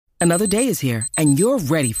Another day is here, and you're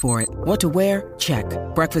ready for it. What to wear? Check.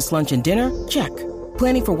 Breakfast, lunch, and dinner? Check.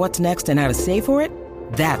 Planning for what's next and how to save for it?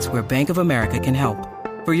 That's where Bank of America can help.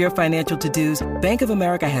 For your financial to-dos, Bank of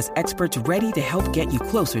America has experts ready to help get you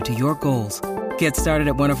closer to your goals. Get started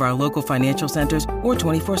at one of our local financial centers or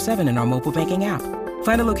 24/7 in our mobile banking app.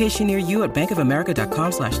 Find a location near you at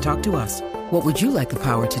bankofamerica.com/talktous. What would you like the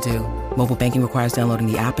power to do? Mobile banking requires downloading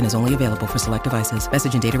the app and is only available for select devices.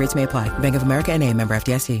 Message and data rates may apply. Bank of America N.A., member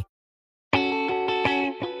FDIC.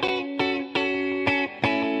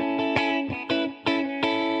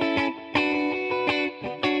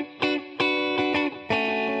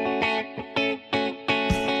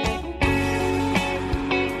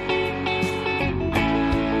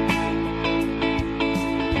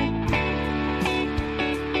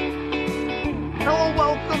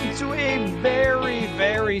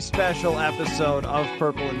 Special episode of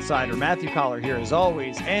Purple Insider. Matthew Collar here as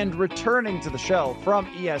always, and returning to the show from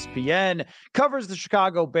ESPN, covers the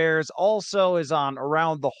Chicago Bears, also is on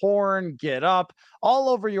Around the Horn, Get Up, all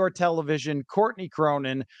over your television, Courtney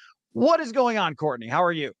Cronin. What is going on, Courtney? How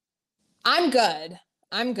are you? I'm good.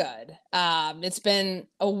 It's been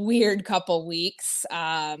a weird couple weeks.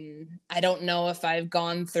 I don't know if I've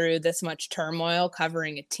gone through this much turmoil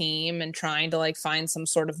covering a team and trying to find some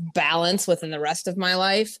sort of balance within the rest of my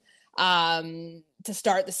life. To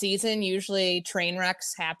start the season, usually train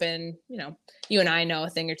wrecks happen. You and I know a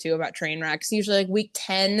thing or two about train wrecks. Usually week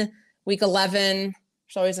 10, week 11,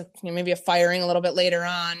 there's always maybe a firing a little bit later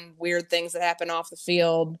on, weird things that happen off the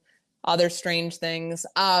field, other strange things.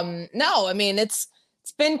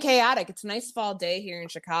 It's been chaotic. It's a nice fall day here in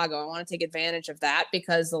Chicago. I want to take advantage of that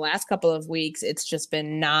because the last couple of weeks, it's just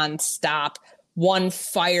been nonstop, one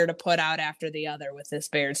fire to put out after the other with this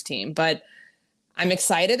Bears team. But I'm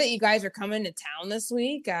excited that you guys are coming to town this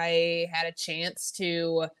week. I had a chance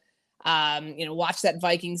to, watch that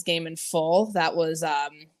Vikings game in full. That was a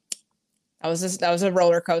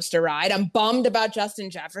roller coaster ride. I'm bummed about Justin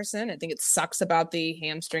Jefferson. I think it sucks about the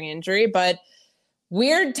hamstring injury, but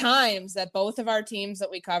weird times that both of our teams that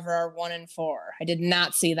we cover are 1-4. I did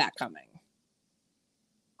not see that coming.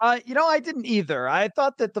 I didn't either. I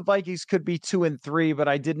thought that the Vikings could be 2-3, but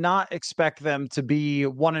I did not expect them to be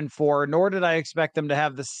 1-4, nor did I expect them to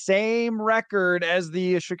have the same record as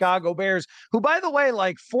the Chicago Bears, who, by the way,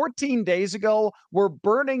 14 days ago were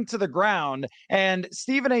burning to the ground. And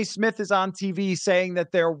Stephen A. Smith is on TV saying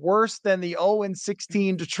that they're worse than the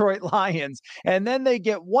 0-16 Detroit Lions. And then they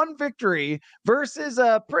get one victory versus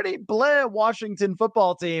a pretty bleh Washington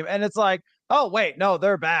football team. And it's like, oh, wait, no,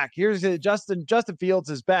 they're back. Here's Justin Fields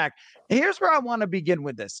is back. Here's where I want to begin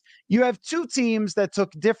with this. You have two teams that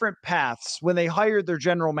took different paths when they hired their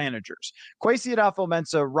general managers, Kwesi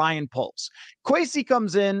Adolfo-Mensah, Ryan Poles. Kwesi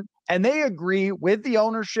comes in and they agree with the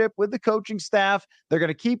ownership, with the coaching staff. They're going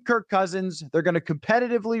to keep Kirk Cousins. They're going to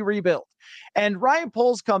competitively rebuild. And Ryan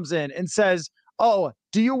Poles comes in and says, oh,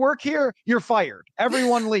 do you work here? You're fired.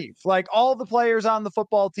 Everyone leave. All the players on the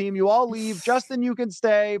football team, you all leave. Justin, you can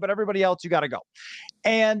stay, but everybody else, you got to go.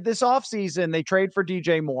 And this offseason, they trade for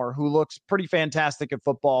DJ Moore, who looks pretty fantastic at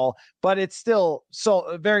football, but it's still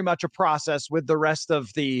so very much a process with the rest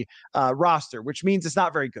of the roster, which means it's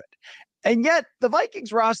not very good. And yet the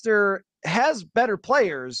Vikings roster has better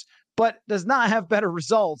players, but does not have better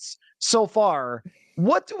results so far.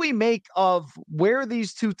 What do we make of where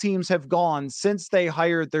these two teams have gone since they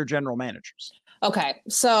hired their general managers? Okay,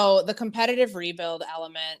 so the competitive rebuild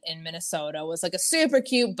element in Minnesota was a super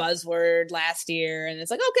cute buzzword last year. And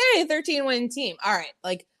it's okay, 13-win team. All right,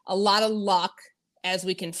 a lot of luck, as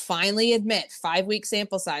we can finally admit, 5-week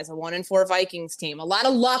sample size, a 1-4 Vikings team. A lot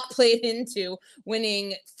of luck played into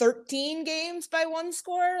winning 13 games by one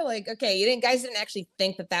score. Okay, you guys didn't actually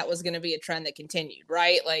think that was going to be a trend that continued,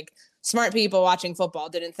 right? Smart people watching football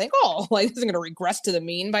didn't think, this isn't going to regress to the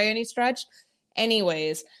mean by any stretch.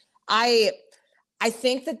 Anyways, I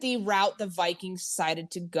think that the route the Vikings decided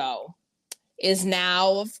to go is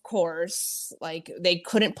now, of course, they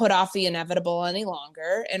couldn't put off the inevitable any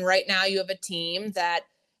longer. And right now you have a team that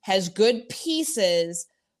has good pieces,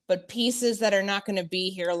 but pieces that are not going to be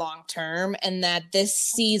here long term. And that this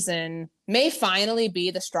season may finally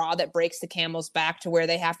be the straw that breaks the camel's back to where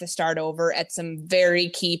they have to start over at some very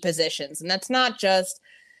key positions. And that's not just,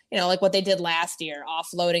 what they did last year,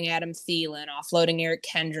 offloading Adam Thielen, offloading Eric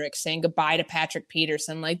Kendricks, saying goodbye to Patrick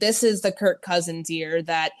Peterson. This is the Kirk Cousins year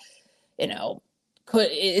that,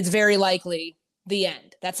 it's very likely the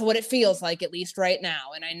end. That's what it feels like, at least right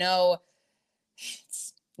now. And I know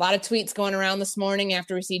it's a lot of tweets going around this morning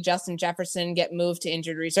after we see Justin Jefferson get moved to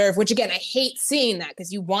injured reserve, which again, I hate seeing that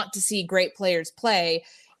because you want to see great players play.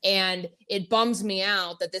 And it bums me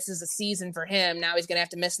out that this is a season for him. Now he's going to have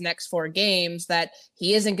to miss the next 4 games, that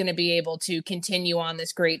he isn't going to be able to continue on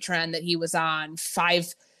this great trend that he was on,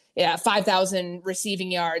 5,000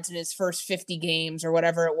 receiving yards in his first 50 games or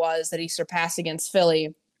whatever it was that he surpassed against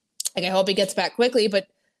Philly. Like, I hope he gets back quickly, but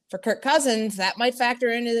for Kirk Cousins, that might factor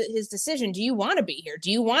into his decision. Do you want to be here?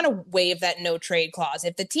 Do you want to waive that no trade clause?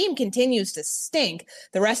 If the team continues to stink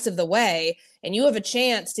the rest of the way and you have a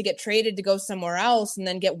chance to get traded to go somewhere else and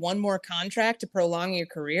then get one more contract to prolong your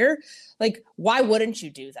career, like, why wouldn't you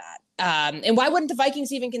do that? And why wouldn't the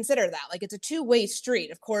Vikings even consider that? Like, it's a two-way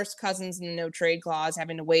street. Of course, Cousins and the no trade clause,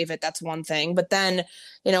 having to waive it, that's one thing. But then,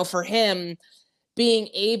 for him, being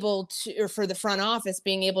able to, or for the front office,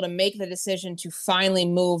 being able to make the decision to finally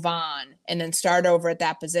move on and then start over at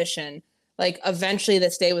that position, like, eventually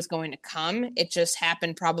this day was going to come. It just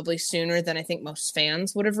happened probably sooner than I think most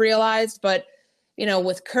fans would have realized. But,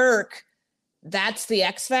 with Kirk, that's the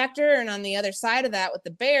X factor. And on the other side of that, with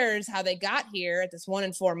the Bears, how they got here at this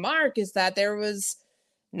 1-4 mark is that there was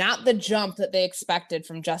not the jump that they expected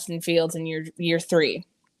from Justin Fields in year 3,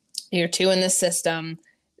 year 2 in this system.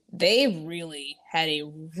 They really had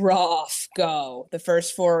a rough go the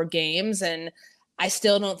first 4 games, and I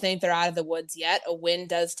still don't think they're out of the woods yet. A win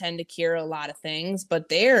does tend to cure a lot of things, but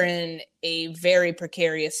they're in a very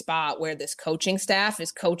precarious spot where this coaching staff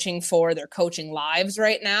is coaching for their coaching lives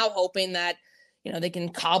right now, hoping that, they can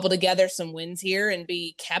cobble together some wins here and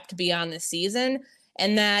be kept beyond the season,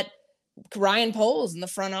 and that Ryan Poles in the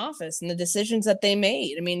front office and the decisions that they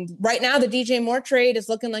made. I mean, right now the DJ Moore trade is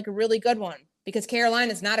looking like a really good one, because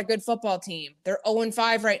Carolina is not a good football team. They're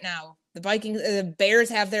 0-5 right now. The Bears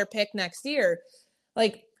have their pick next year.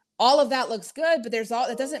 Like, all of that looks good, but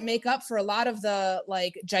that doesn't make up for a lot of the,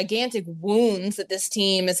 like, gigantic wounds that this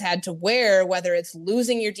team has had to wear, whether it's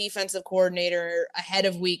losing your defensive coordinator ahead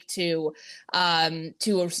of week 2,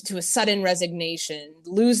 to a sudden resignation,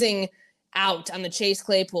 losing out on the Chase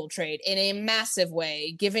Claypool trade in a massive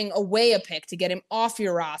way, giving away a pick to get him off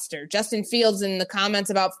your roster. Justin Fields in the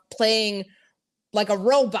comments about playing like a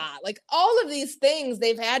robot, like, all of these things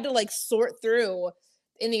they've had to, like, sort through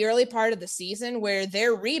in the early part of the season, where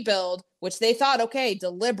their rebuild, which they thought, okay,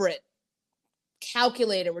 deliberate,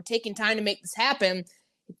 calculated, we're taking time to make this happen,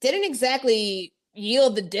 it didn't exactly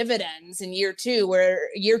yield the dividends in year 2, where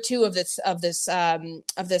year 2 of this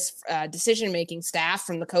decision-making staff,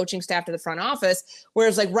 from the coaching staff to the front office,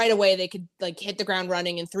 whereas, like, right away they could, like, hit the ground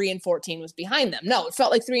running, and 3-14 was behind them. No, it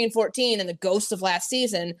felt like 3-14 and the ghosts of last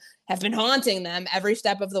season have been haunting them every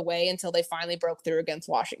step of the way until they finally broke through against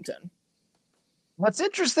Washington. What's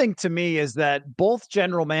interesting to me is that both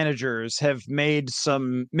general managers have made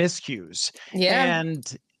some miscues. Yeah.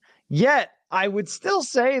 And yet I would still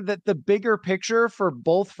say that the bigger picture for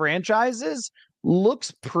both franchises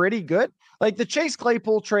looks pretty good. Like, the Chase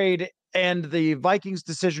Claypool trade and the Vikings'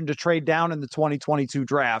 decision to trade down in the 2022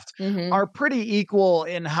 draft are pretty equal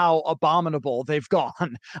in how abominable they've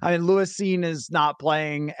gone. I mean, Lewis Cine is not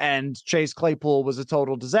playing and Chase Claypool was a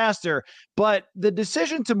total disaster. But the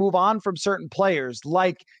decision to move on from certain players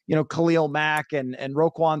like, Khalil Mack and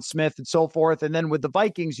Roquan Smith and so forth. And then with the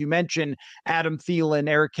Vikings, you mentioned Adam Thielen,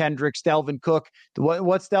 Eric Kendricks, Delvin Cook.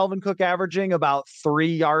 What's Delvin Cook averaging? About 3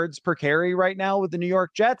 yards per carry right now with the New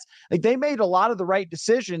York Jets. Like, they made a lot of the right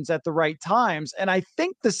decisions at the right times. And I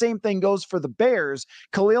think the same thing goes for the Bears.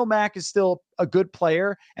 Khalil Mack is still a good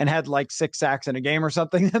player and had like 6 sacks in a game or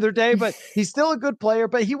something the other day, but he's still a good player,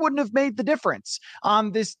 but he wouldn't have made the difference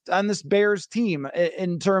on this Bears team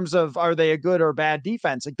in terms of, are they a good or bad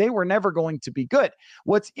defense? Like, they were never going to be good.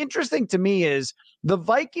 What's interesting to me is the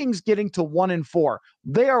Vikings getting to 1-4.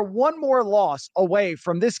 They are one more loss away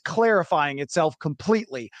from this clarifying itself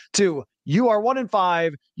completely to, you are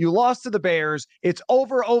 1-5. You lost to the Bears. It's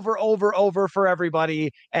over for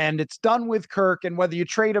everybody. And it's done with Kirk. And whether you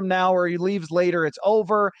trade him now or he leaves later, it's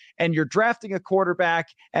over. And you're drafting a quarterback.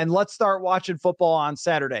 And let's start watching football on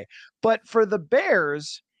Saturday. But for the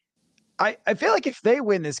Bears, I feel like if they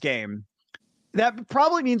win this game, that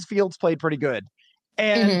probably means Fields played pretty good.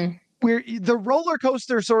 And the roller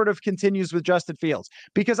coaster sort of continues with Justin Fields,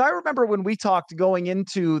 because I remember when we talked going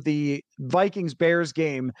into the Vikings Bears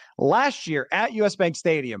game last year at US Bank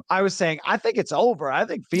Stadium, I was saying, I think it's over. I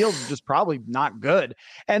think Fields is just probably not good.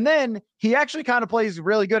 And then he actually kind of plays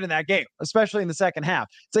really good in that game, especially in the second half.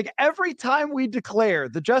 It's like every time we declare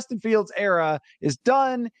the Justin Fields era is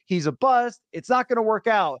done, he's a bust, it's not going to work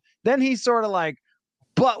out, then he's sort of like,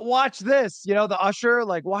 but watch this, the usher,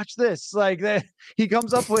 like, watch this. Like, he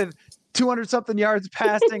comes up with 200 something yards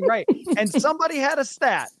passing. Right. And somebody had a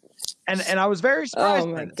stat and I was very surprised.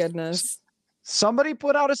 Oh my goodness. Somebody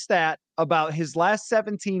put out a stat about his last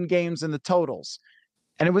 17 games in the totals.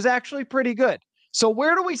 and it was actually pretty good. So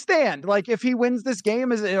where do we stand? Like, if he wins this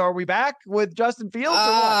game, are we back with Justin Fields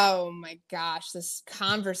or what? Oh my gosh, this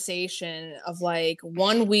conversation of like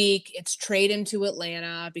 1 week it's trade him to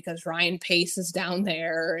Atlanta because Ryan Pace is down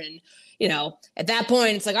there, and at that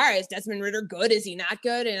point it's like, all right, is Desmond Ridder good? Is he not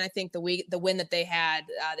good? And I think the win that they had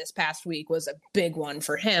this past week was a big one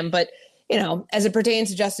for him. But as it pertains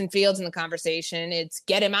to Justin Fields in the conversation, it's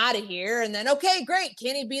get him out of here, and then okay, great,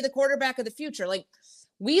 can he be the quarterback of the future? Like,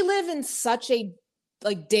 we live in such a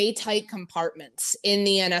day tight compartments in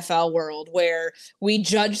the NFL world where we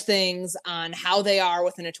judge things on how they are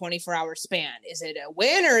within a 24-hour span. Is it a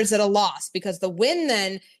win or is it a loss? Because the win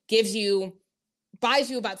then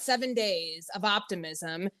buys you about 7 days of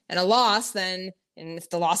optimism, and a loss then, and if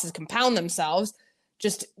the losses compound themselves,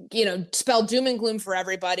 just, spell doom and gloom for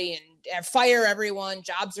everybody and fire everyone.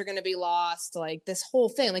 Jobs are going to be lost. Like, this whole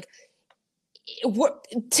thing,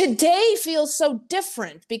 today feels so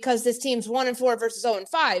different because this team's 1-4 versus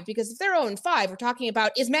 0-5. Because if they're 0-5, we're talking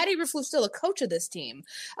about, is Matty Ruflus still a coach of this team?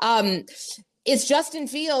 Is Justin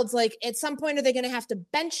Fields, at some point, are they going to have to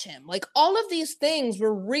bench him? All of these things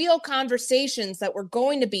were real conversations that were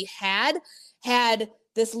going to be had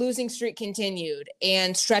this losing streak continued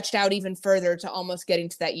and stretched out even further to almost getting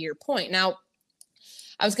to that year point. Now,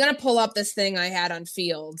 I was going to pull up this thing I had on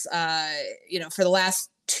Fields, for the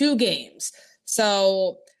last 2 games.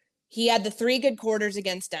 So he had the 3 good quarters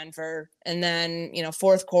against Denver. And then,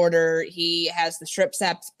 fourth quarter, he has the strip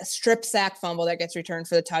sack fumble that gets returned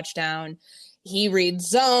for the touchdown. He reads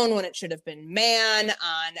zone when it should have been man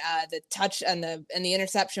on the touch and the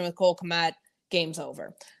interception with Cole Kmet. Game's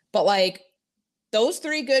over. But those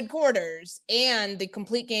 3 good quarters and the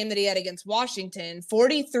complete game that he had against Washington,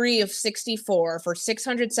 43 of 64 for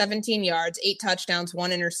 617 yards, 8 touchdowns,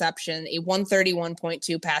 1 interception, a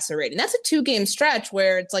 131.2 passer rating. That's a 2-game stretch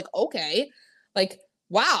where it's okay,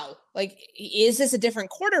 wow, is this a different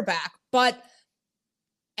quarterback? But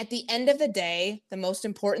at the end of the day, the most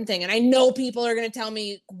important thing, and I know people are going to tell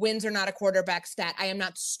me wins are not a quarterback stat. I am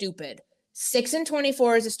not stupid.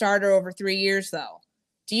 6-24 as a starter over 3 years, though.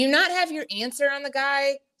 Do you not have your answer on the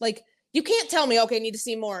guy? You can't tell me, okay, I need to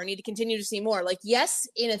see more. I need to continue to see more. Yes,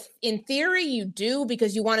 in theory you do,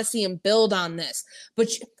 because you want to see him build on this. But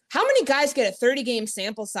how many guys get a 30-game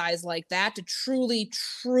sample size like that to truly,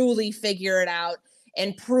 truly figure it out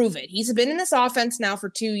and prove it? He's been in this offense now for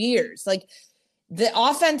 2 years. The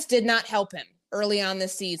offense did not help him early on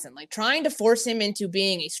this season. Trying to force him into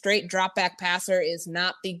being a straight drop back passer is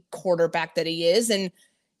not the quarterback that he is. And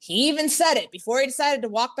he even said it before he decided to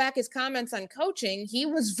walk back his comments on coaching. He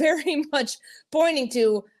was very much pointing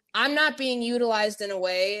to, I'm not being utilized in a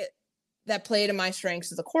way that play to my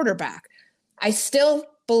strengths as a quarterback. I still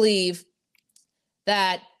believe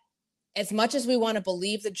that as much as we want to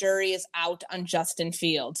believe the jury is out on Justin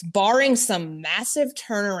Fields, barring some massive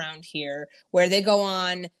turnaround here where they go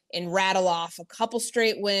on and rattle off a couple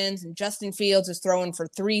straight wins and Justin Fields is throwing for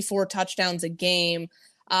 3-4 touchdowns a game,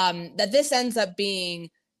 that this ends up being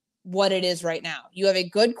what it is right now. You have a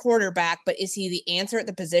good quarterback, but is he the answer at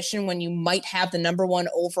the position when you might have the number 1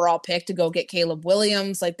 overall pick to go get Caleb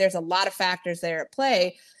Williams? There's a lot of factors there at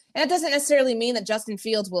play. And it doesn't necessarily mean that Justin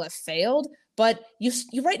Fields will have failed, but you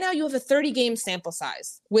right now you have a 30-game sample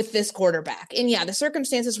size with this quarterback. And yeah, the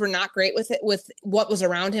circumstances were not great with what was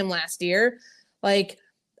around him last year.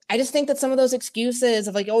 I just think that some of those excuses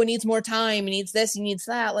of he needs more time, he needs this, he needs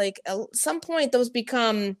that, at some point those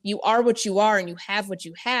become, you are what you are and you have what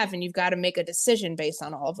you have, and you've got to make a decision based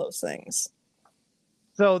on all of those things.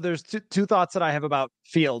 So there's two thoughts that I have about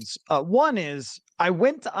Fields. One is, I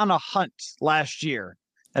went on a hunt last year,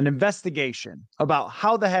 an investigation about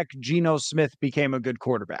how the heck Geno Smith became a good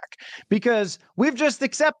quarterback, because we've just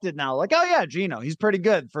accepted now, oh yeah, Geno, he's pretty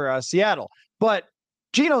good for Seattle. But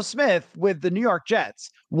Geno Smith with the New York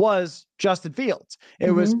Jets was Justin Fields.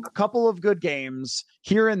 It was a couple of good games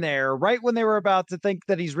here and there. Right when they were about to think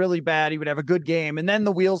that he's really bad, he would have a good game. And then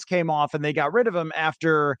the wheels came off and they got rid of him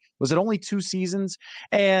after, was it only 2 seasons?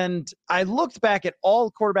 And I looked back at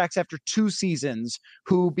all quarterbacks after 2 seasons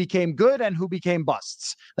who became good and who became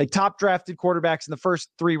busts, top drafted quarterbacks in the first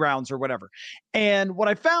 3 rounds or whatever. And what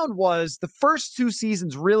I found was the first 2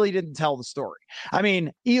 seasons really didn't tell the story. I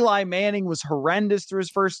mean, Eli Manning was horrendous through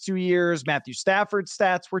his first 2 years. Matthew Stafford's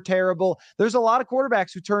stats were terrible. There's a lot of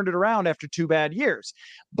quarterbacks who turned it around after 2 bad years,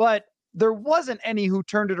 but there wasn't any who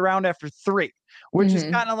turned it around after 3, which is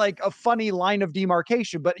kind of a funny line of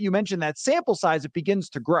demarcation. But you mentioned that sample size, it begins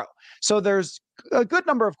to grow. So there's a good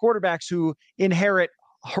number of quarterbacks who inherit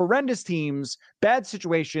horrendous teams, bad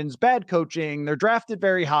situations, bad coaching. They're drafted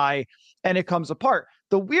very high and it comes apart.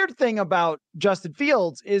 The weird thing about Justin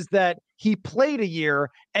Fields is that he played a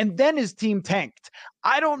year and then his team tanked.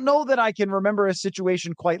 I don't know that I can remember a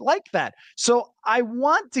situation quite like that. So I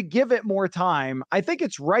want to give it more time. I think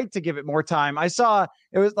it's right to give it more time. I saw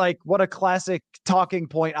it was like, what a classic talking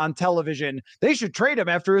point on television. They should trade him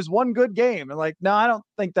after his one good game. And like, no, I don't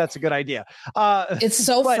think that's a good idea. It's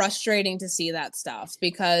so frustrating to see that stuff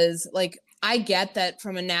because like, I get that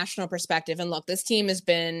from a national perspective. And look, this team has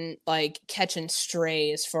been like catching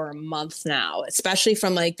strays for a month now, especially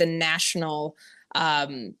from like the national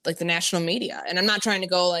media. And I'm not trying to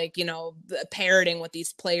go like, parroting what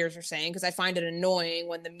these players are saying, because I find it annoying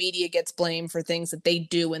when the media gets blamed for things that they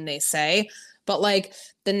do and they say. But like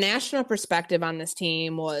the national perspective on this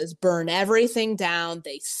team was burn everything down.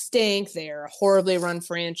 They stink. They're a horribly run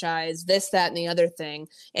franchise, this, that, and the other thing.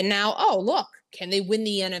 And now, oh, look, can they win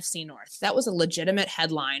the NFC North? That was a legitimate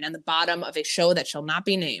headline on the bottom of a show that shall not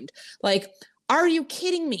be named. Like, are you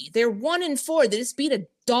kidding me? They're 1-4. They just beat a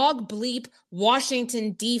dog bleep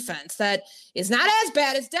Washington defense that is not as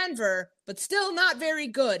bad as Denver, but still not very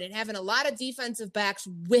good, and having a lot of defensive backs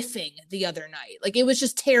whiffing the other night. Like, it was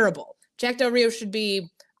just terrible. Jack Del Rio should be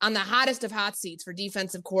on the hottest of hot seats for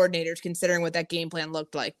defensive coordinators, considering what that game plan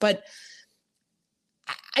looked like. But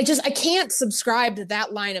I can't subscribe to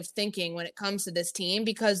that line of thinking when it comes to this team,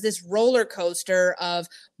 because this roller coaster of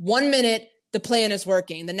 1 minute, the plan is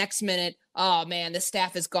working. The next minute, oh man, the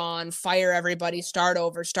staff is gone. Fire everybody, start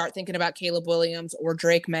over, start thinking about Caleb Williams or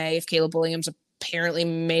Drake May, if Caleb Williams apparently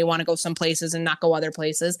may want to go some places and not go other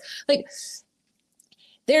places. Like,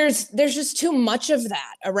 there's just too much of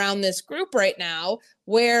that around this group right now,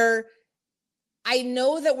 where I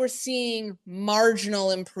know that we're seeing marginal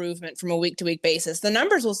improvement from a week-to-week basis. The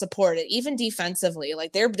numbers will support it, even defensively.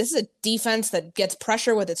 Like, this is a defense that gets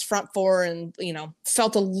pressure with its front four and,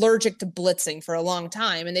 felt allergic to blitzing for a long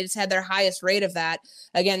time. And they just had their highest rate of that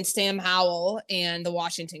against Sam Howell and the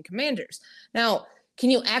Washington Commanders. Now, can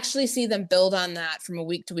you actually see them build on that from a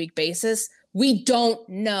week-to-week basis? We don't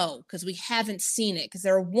know, because we haven't seen it, because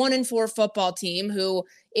they're a 1-4 football team who,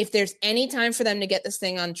 if there's any time for them to get this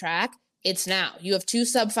thing on track, it's now. You have two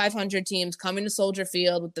sub 500 teams coming to Soldier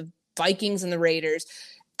Field with the Vikings and the Raiders.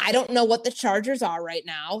 I don't know what the Chargers are right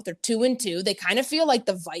now. They're 2-2. They kind of feel like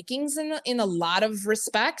the Vikings in a lot of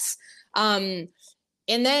respects. And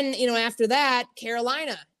then, after that,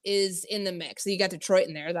 Carolina is in the mix. So you got Detroit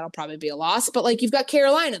in there. That'll probably be a loss. But like, you've got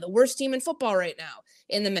Carolina, the worst team in football right now,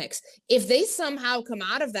 in the mix. If they somehow come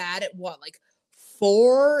out of that at 3-4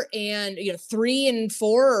 or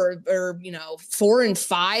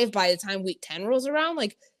 4-5 by the time week 10 rolls around,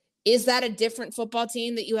 like, is that a different football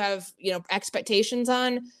team that you have, expectations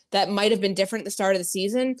on that might have been different at the start of the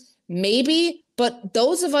season? Maybe, but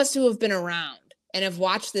those of us who have been around and have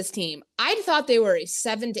watched this team, I thought they were a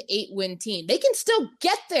 7 to 8 win team. They can still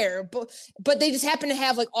get there, but they just happen to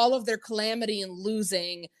have like all of their calamity and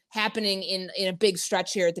losing happening in a big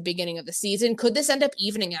stretch here at the beginning of the season. Could this end up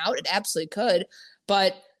evening out? It absolutely could.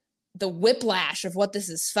 But the whiplash of what this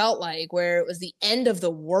has felt like, where it was the end of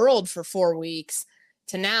the world for 4 weeks,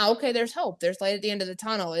 to now, okay, there's hope. There's light at the end of the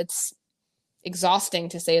tunnel. It's exhausting,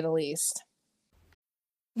 to say the least.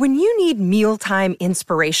 When you need mealtime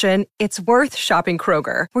inspiration, it's worth shopping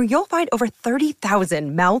Kroger, where you'll find over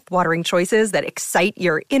 30,000 mouth-watering choices that excite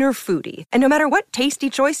your inner foodie. And no matter what tasty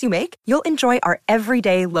choice you make, you'll enjoy our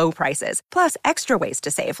everyday low prices, plus extra ways to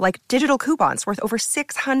save, like digital coupons worth over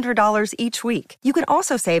 $600 each week. You can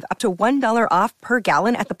also save up to $1 off per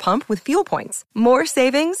gallon at the pump with fuel points. More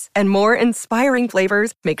savings and more inspiring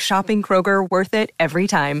flavors make shopping Kroger worth it every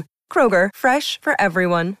time. Kroger, fresh for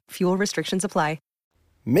everyone. Fuel restrictions apply.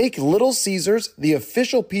 Make Little Caesars, the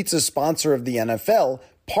official pizza sponsor of the NFL,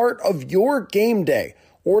 part of your game day.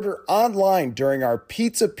 Order online during our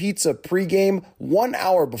Pizza pregame 1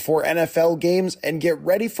 hour before NFL games and get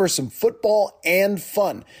ready for some football and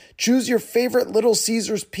fun. Choose your favorite Little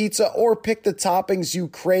Caesars pizza or pick the toppings you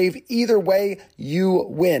crave. Either way, you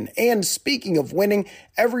win. And speaking of winning,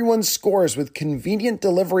 everyone scores with convenient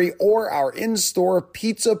delivery or our in-store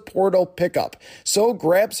pizza portal pickup. So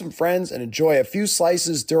grab some friends and enjoy a few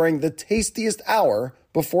slices during the tastiest hour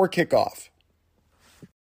before kickoff.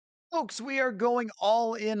 Folks, we are going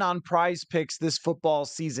all in on Prize Picks this football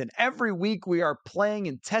season. Every week we are playing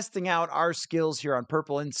and testing out our skills here on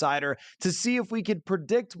Purple Insider to see if we can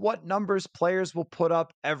predict what numbers players will put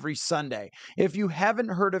up every Sunday. If you haven't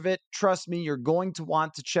heard of it, trust me, you're going to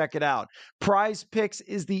want to check it out. Prize Picks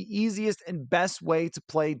is the easiest and best way to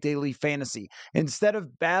play daily fantasy. Instead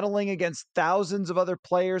of battling against thousands of other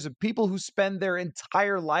players and people who spend their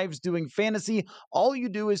entire lives doing fantasy, all you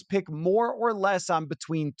do is pick more or less on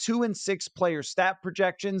between 2 2 and 6 player stat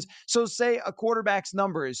projections. So say a quarterback's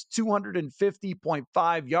number is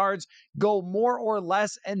 250.5 yards, go more or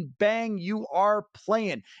less, and bang, you are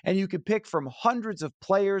playing. And you can pick from hundreds of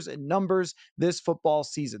players and numbers this football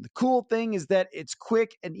season. The cool thing is that it's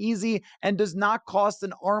quick and easy and does not cost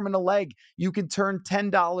an arm and a leg. You can turn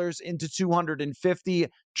 $10 into $250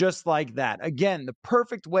 just like that. Again, the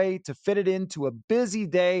perfect way to fit it into a busy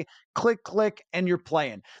day. Click, and you're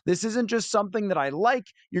playing. This isn't just something that I like.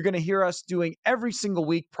 You're going to hear us doing every single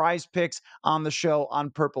week, Prize Picks on the show on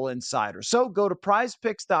Purple Insider. So go to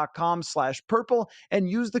prizepicks.com/purple and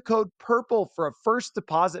use the code PURPLE for a first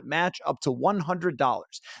deposit match up to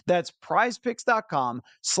 $100. That's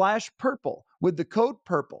prizepicks.com/purple with the code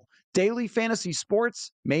PURPLE. Daily fantasy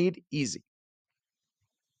sports made easy.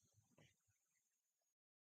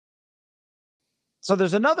 So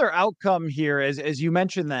there's another outcome here, as you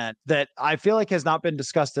mentioned, that I feel like has not been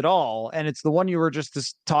discussed at all, and it's the one you were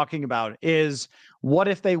just talking about, is what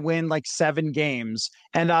if they win like 7 games,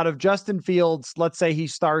 and out of Justin Fields, let's say he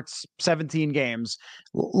starts 17 games,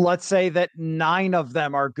 let's say that 9 of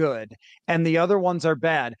them are good, and the other ones are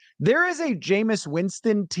bad. There is a Jameis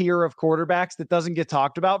Winston tier of quarterbacks that doesn't get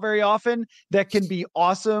talked about very often that can be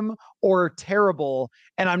awesome or terrible,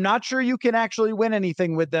 and I'm not sure you can actually win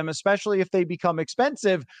anything with them, especially if they become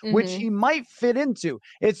expensive, which he might fit into.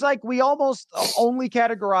 It's like we almost only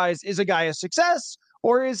categorize, is a guy a success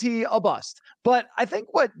or is he a bust? But I think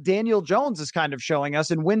what Daniel Jones is kind of showing us,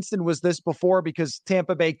 and Winston was this before because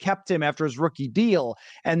Tampa Bay kept him after his rookie deal,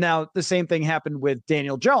 and now the same thing happened with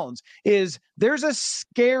Daniel Jones, is there's a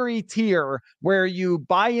scary tier where you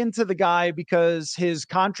buy into the guy because his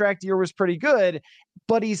contract year was pretty good,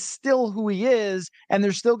 but he's still who he is, and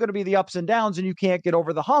there's still going to be the ups and downs, and you can't get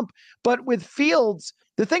over the hump. But with Fields,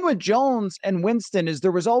 the thing with Jones and Winston is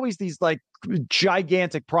there was always these like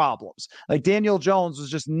gigantic problems. Like Daniel Jones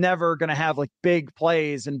was just never going to have like big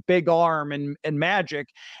plays and big arm and magic.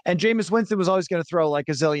 And Jameis Winston was always going to throw like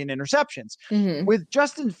a zillion interceptions. With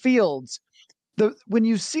Justin Fields, when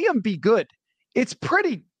you see him be good, it's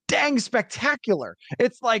pretty dang spectacular.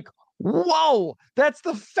 It's like, whoa, that's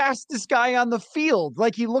the fastest guy on the field.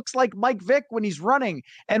 Like he looks like Mike Vick when he's running.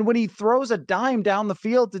 And when he throws a dime down the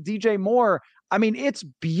field to DJ Moore, I mean, it's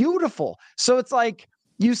beautiful. So it's like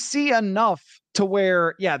you see enough to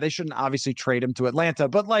where, yeah, they shouldn't obviously trade him to Atlanta,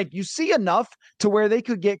 but like you see enough to where they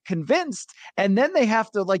could get convinced. And then they have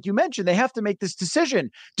to, like you mentioned, they have to make this decision.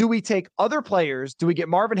 Do we take other players? Do we get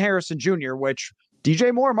Marvin Harrison Jr., which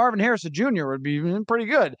DJ Moore, Marvin Harrison Jr. would be pretty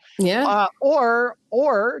good. Yeah. Or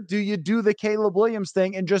do you do the Caleb Williams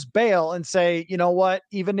thing and just bail and say, you know what,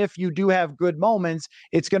 even if you do have good moments,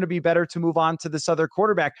 it's going to be better to move on to this other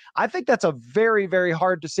quarterback. I think that's a very, very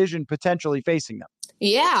hard decision potentially facing them.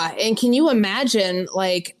 Yeah. And can you imagine,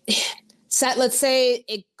 like, let's say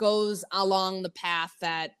it goes along the path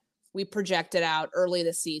that we projected out early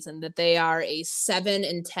this season, that they are a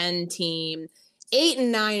 7-10 team,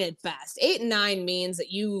 8-9 at best. 8-9 means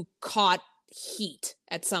that you caught heat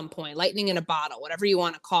at some point, lightning in a bottle, whatever you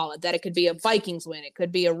want to call it, that it could be a Vikings win. It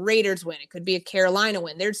could be a Raiders win. It could be a Carolina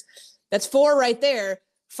win. That's 4 right there.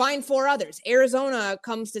 Find 4 others. Arizona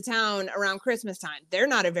comes to town around Christmas time. They're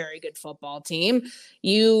not a very good football team.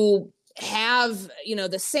 You have,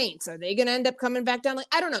 the Saints. Are they going to end up coming back down?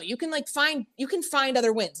 Like, I don't know. You can find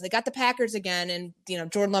other wins. They got the Packers again. And,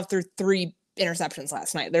 Jordan Love threw 3 interceptions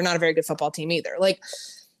last night. They're not a very good football team either. Like,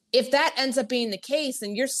 if that ends up being the case,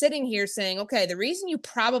 then you're sitting here saying, okay, the reason you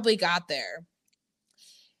probably got there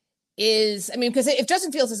is, because if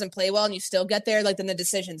Justin Fields doesn't play well and you still get there, like, then the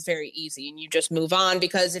decision's very easy and you just move on,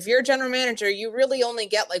 because if you're a general manager, you really only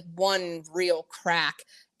get like one real crack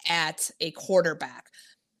at a quarterback.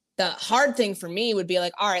 The hard thing for me would be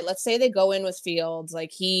like, all right, let's say they go in with Fields,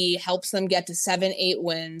 like he helps them get to 7-8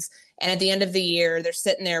 wins. And at the end of the year, they're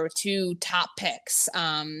sitting there with 2 top picks.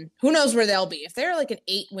 Who knows where they'll be? If they're like an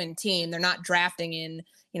 8-win team, they're not drafting in,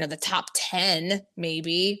 the top 10,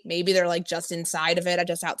 maybe they're like just inside of it,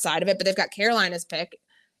 just outside of it, but they've got Carolina's pick.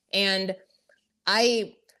 And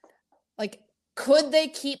could they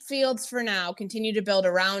keep Fields for now, continue to build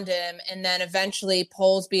around him, and then eventually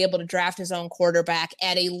Poles be able to draft his own quarterback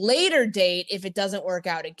at a later date if it doesn't work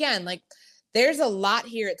out again? Like, there's a lot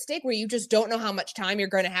here at stake where you just don't know how much time you're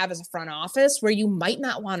going to have as a front office, where you might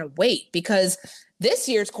not want to wait, because this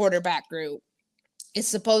year's quarterback group is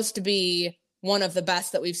supposed to be one of the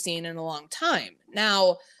best that we've seen in a long time.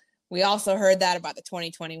 Now, we also heard that about the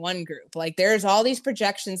 2021 group. Like, there's all these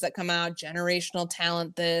projections that come out, generational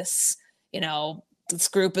talent, this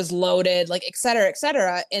group is loaded, like, et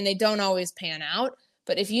cetera, and they don't always pan out.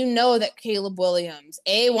 But if you know that Caleb Williams,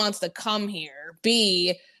 A, wants to come here,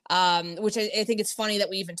 B, which I think it's funny that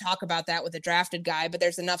we even talk about that with a drafted guy, but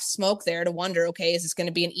there's enough smoke there to wonder, okay, is this going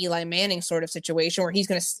to be an Eli Manning sort of situation where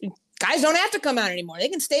guys don't have to come out anymore. They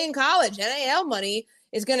can stay in college. NIL money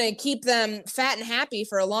is going to keep them fat and happy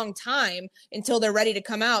for a long time until they're ready to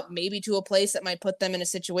come out, maybe to a place that might put them in a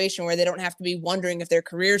situation where they don't have to be wondering if their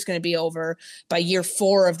career is going to be over by year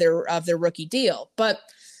 4 of their rookie deal. But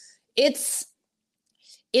it's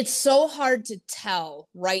so hard to tell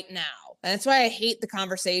right now. And that's why I hate the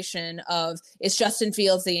conversation of, is Justin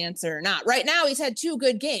Fields the answer or not? Right now, he's had 2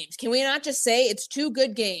 good games. Can we not just say it's 2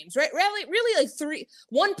 good games? Right? Really like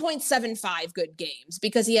 1.75 good games,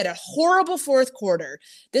 because he had a horrible fourth quarter.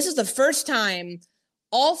 This is the first time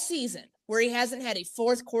all season where he hasn't had a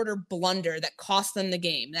fourth quarter blunder that cost them the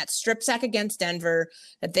game. That strip sack against Denver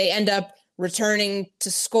that they end up returning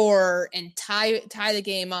to score and tie the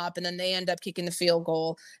game up, and then they end up kicking the field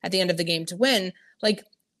goal at the end of the game to win. Like,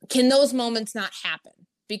 can those moments not happen?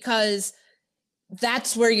 Because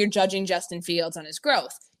that's where you're judging Justin Fields on his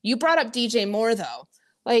growth. You brought up DJ Moore, though.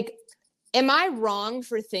 Like, am I wrong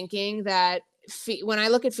for thinking that when I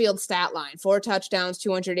look at Fields' stat line, 4 touchdowns,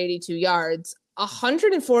 282 yards,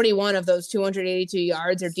 141 of those 282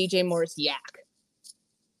 yards are DJ Moore's yak?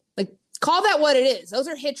 Like, call that what it is. Those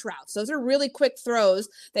are hitch routes. Those are really quick throws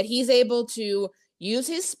that he's able to use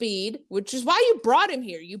his speed, which is why you brought him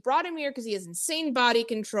here. You brought him here because he has insane body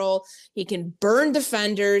control. He can burn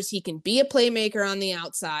defenders. He can be a playmaker on the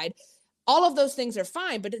outside. All of those things are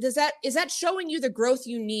fine, but is that showing you the growth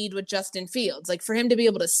you need with Justin Fields? Like, for him to be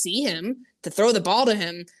able to see him, to throw the ball to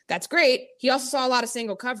him, that's great. He also saw a lot of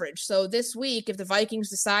single coverage. So this week, if the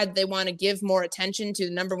Vikings decide they want to give more attention to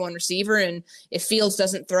the number 1 receiver, and if Fields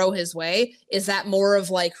doesn't throw his way, is that more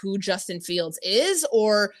of like who Justin Fields is,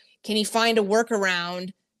 or can he find a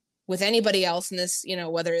workaround with anybody else in this,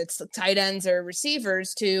 whether it's tight ends or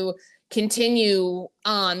receivers, to continue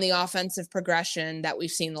on the offensive progression that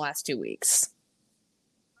we've seen the last 2 weeks?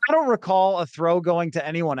 I don't recall a throw going to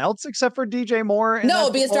anyone else except for DJ Moore.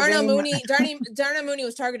 No, because Darnell Mooney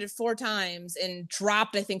was targeted 4 times and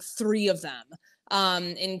dropped, I think, 3 of them.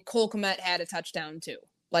 And Cole Kmet had a touchdown too.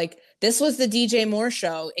 Like, this was the DJ Moore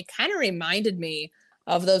show. It kind of reminded me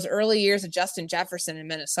of those early years of Justin Jefferson in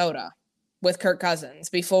Minnesota with Kirk Cousins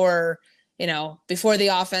before the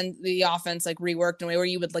offense like reworked in a way where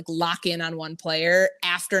you would like lock in on one player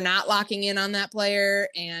after not locking in on that player.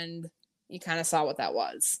 And you kind of saw what that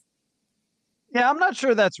was. Yeah, I'm not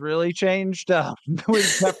sure that's really changed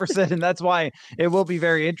with Jefferson, and that's why it will be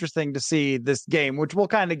very interesting to see this game, which we'll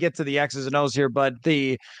kind of get to the X's and O's here. But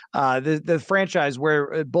the franchise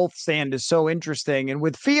where both stand is so interesting, and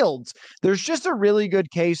with Fields, there's just a really good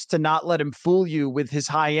case to not let him fool you with his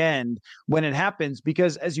high end when it happens,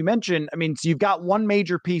 because as you mentioned, I mean, so you've got one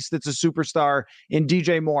major piece that's a superstar in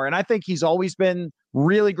DJ Moore, and I think he's always been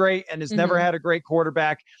really great and has never had a great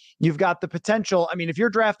quarterback. You've got the potential. I mean, if you're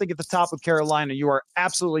drafting at the top of Carolina, you are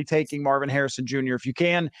absolutely taking Marvin Harrison Jr. if you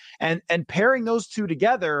can. And pairing those two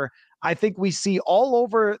together, I think we see all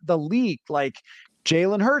over the league, like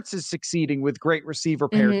Jalen Hurts is succeeding with great receiver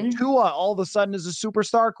pairs. Tua all of a sudden is a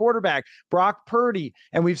superstar quarterback. Brock Purdy.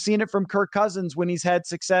 And we've seen it from Kirk Cousins when he's had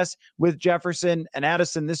success with Jefferson and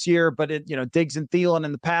Addison this year, but Diggs and Thielen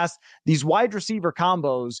in the past. These wide receiver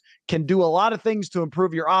combos can do a lot of things to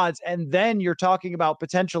improve your odds. And then you're talking about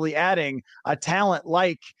potentially adding a talent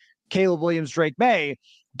like Caleb Williams, Drake May.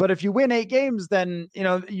 But if you win 8 games, then,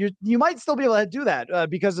 you might still be able to do that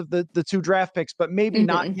because of the 2 draft picks, but maybe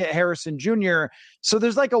not get Harrison Jr. So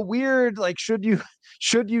there's like a weird, like, should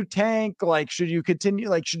you tank? Like, should you continue?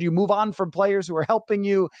 Like, should you move on from players who are helping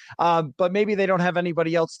you? But maybe they don't have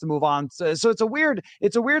anybody else to move on. So it's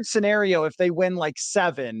a weird scenario if they win like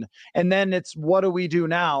 7 and then it's, what do we do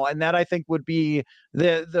now? And that I think would be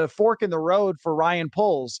the fork in the road for Ryan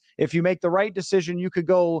Poles. If you make the right decision, you could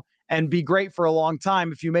go and be great for a long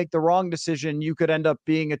time. If you make the wrong decision, you could end up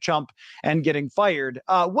being a chump and getting fired.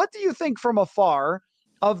 What do you think from afar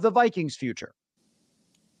of the Vikings' future?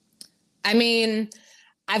 I mean,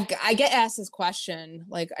 I get asked this question.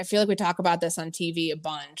 Like, I feel like we talk about this on TV a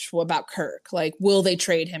bunch. What about Kirk? Like, will they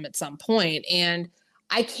trade him at some point? And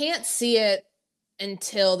I can't see it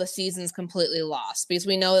until the season's completely lost, because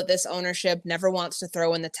we know that this ownership never wants to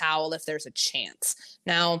throw in the towel if there's a chance.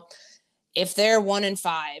 Now, if they're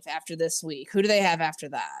 1-5 after this week, who do they have after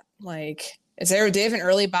that? Like, do they have an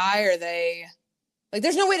early bye? Or they like,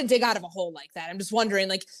 there's no way to dig out of a hole like that. I'm just wondering,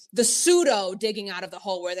 like, the pseudo digging out of the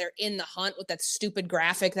hole where they're in the hunt with that stupid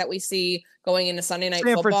graphic that we see going into Sunday Night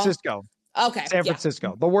Football. San Francisco. Okay. San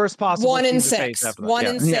Francisco. The worst possible. 1-6.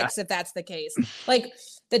 1-6 if that's the case. Like,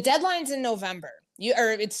 the deadline's in November.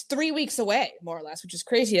 It's 3 weeks away, more or less, which is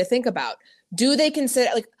crazy to think about. do they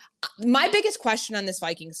consider, like, my biggest question on this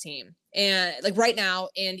Vikings team, and like right now,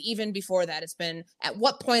 and even before that, it's been, at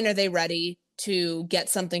what point are they ready to get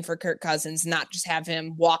something for Kirk Cousins, not just have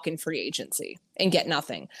him walk in free agency and get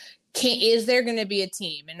nothing? Is there going to be a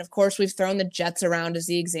team? And of course, we've thrown the Jets around as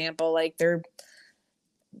the example. Like,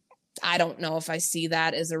 I don't know if I see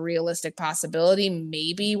that as a realistic possibility.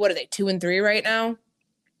 Maybe, what are they, 2-3 right now?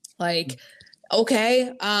 Like,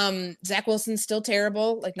 okay, Zach Wilson's still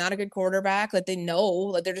terrible, like not a good quarterback. Like, they know,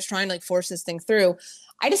 like they're just trying to like force this thing through.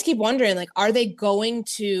 I just keep wondering, like, are they going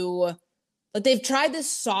to, like, they've tried this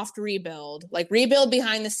soft rebuild, like rebuild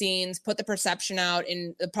behind the scenes, put the perception out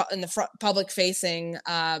in the public facing,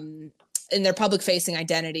 in their public facing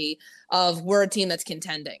identity of, we're a team that's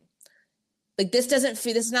contending. Like, this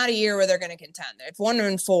is not a year where they're going to contend. If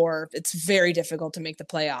 1-4, it's very difficult to make the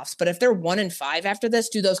playoffs. But if they're 1-5 after this,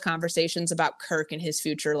 do those conversations about Kirk and his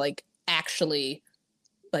future, like, actually,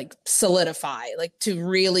 like, solidify, like, to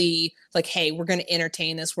really, like, hey, we're going to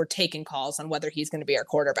entertain this. We're taking calls on whether he's going to be our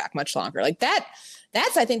quarterback much longer. Like,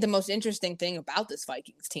 that's, I think, the most interesting thing about this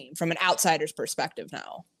Vikings team from an outsider's perspective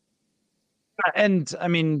now. And I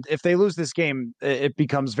mean, if they lose this game, it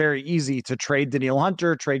becomes very easy to trade Danielle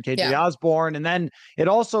Hunter, trade KJ Osborne. And then it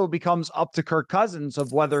also becomes up to Kirk Cousins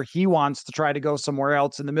of whether he wants to try to go somewhere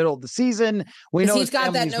else in the middle of the season. We know he's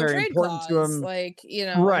got that no trade clause. To him. Like, you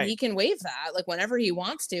know, right. He can waive that like whenever he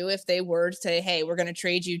wants to, if they were to say, hey, we're going to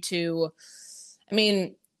trade you to, I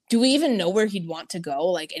mean, do we even know where he'd want to go?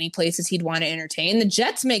 Like, any places he'd want to entertain? The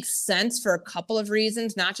Jets make sense for a couple of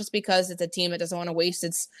reasons, not just because it's a team that doesn't want to waste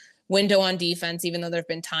its window on defense, even though there have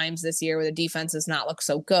been times this year where the defense does not look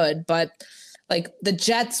so good. But like, the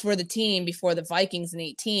Jets were the team before the Vikings in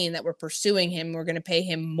 2018 that were pursuing him. We're going to pay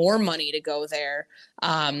him more money to go there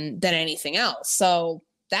than anything else. So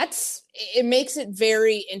it makes it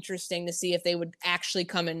very interesting to see if they would actually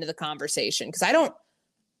come into the conversation. Because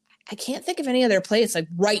I can't think of any other place like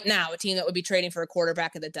right now, a team that would be trading for a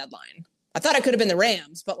quarterback at the deadline. I thought it could have been the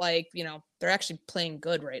Rams, but like, you know, they're actually playing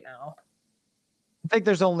good right now. I think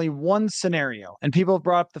there's only one scenario, and people have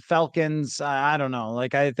brought up the Falcons. I don't know.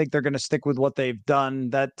 Like, I think they're going to stick with what they've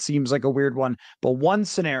done. That seems like a weird one. But one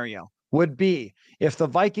scenario would be if the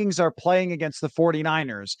Vikings are playing against the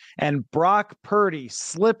 49ers and Brock Purdy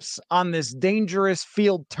slips on this dangerous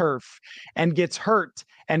field turf and gets hurt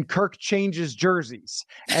and Kirk changes jerseys.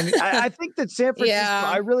 And I think that San Francisco,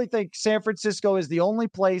 I really think San Francisco is the only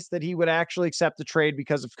place that he would actually accept a trade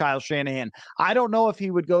because of Kyle Shanahan. I don't know if he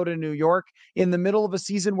would go to New York in the middle of a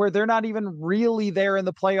season where they're not even really there in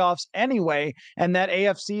the playoffs anyway. And that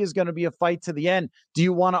AFC is going to be a fight to the end. Do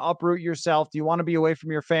you want to uproot yourself? Do you want to be away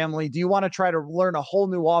from your family? Do you want to try to learn a whole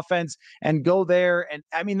new offense and go there? And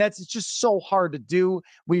I mean, it's just so hard to do.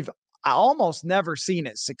 We've almost never seen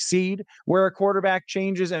it succeed where a quarterback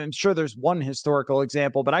changes. And I'm sure there's one historical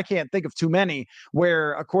example, but I can't think of too many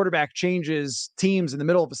where a quarterback changes teams in the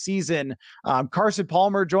middle of a season. Carson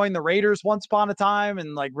Palmer joined the Raiders once upon a time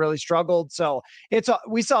and like really struggled. So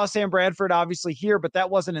we saw Sam Bradford obviously here, but that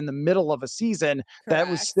wasn't in the middle of a season. Correct. That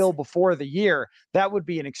was still before the year. That would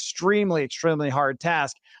be an extremely, extremely hard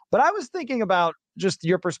task. But I was thinking about just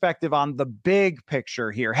your perspective on the big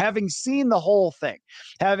picture here, having seen the whole thing,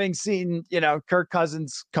 having seen, Kirk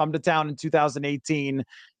Cousins come to town in 2018,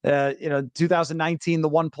 2019, the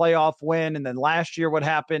one playoff win. And then last year, what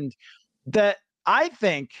happened, that I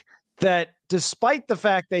think that despite the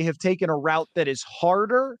fact they have taken a route that is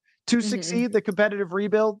harder to succeed, the competitive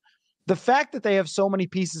rebuild, the fact that they have so many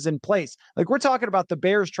pieces in place, like we're talking about the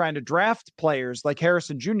Bears trying to draft players like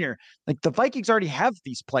Harrison Jr., like the Vikings already have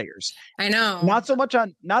these players. I know. Not so much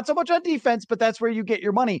on defense, but that's where you get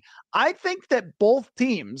your money. I think that both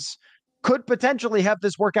teams could potentially have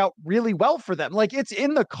this work out really well for them. Like, it's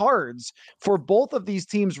in the cards for both of these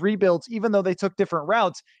teams' rebuilds, even though they took different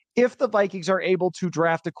routes, if the Vikings are able to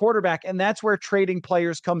draft a quarterback. And that's where trading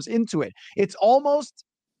players comes into it. It's almost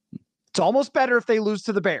better if they lose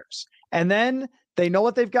to the Bears. And then they know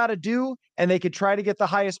what they've got to do, and they could try to get the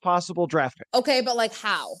highest possible draft pick. Okay, but like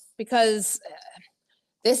how? Because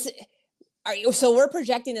so we're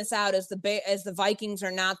projecting this out as the Vikings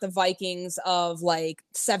are not the Vikings of like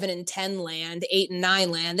 7-10 land, 8-9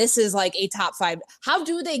 land. This is like a top 5. How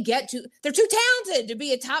do they get to? They're too talented to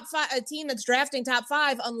be a team that's drafting top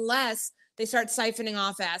 5 unless they start siphoning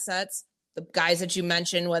off assets. The guys that you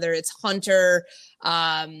mentioned, whether it's Hunter,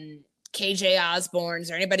 KJ Osborne, is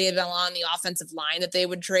there anybody on the offensive line that they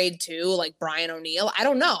would trade to, like Brian O'Neill? I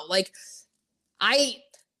don't know. Like, I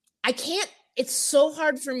can't, it's so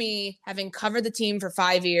hard for me, having covered the team for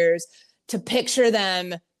 5 years, to picture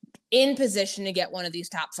them in position to get one of these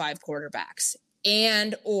top 5 quarterbacks.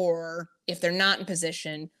 And, or if they're not in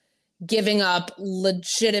position, giving up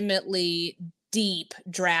legitimately deep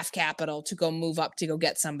draft capital to go move up to go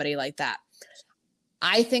get somebody like that.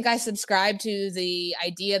 I think I subscribe to the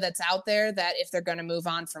idea that's out there that if they're going to move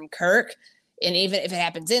on from Kirk, and even if it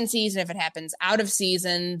happens in season, if it happens out of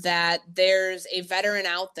season, that there's a veteran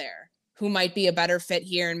out there who might be a better fit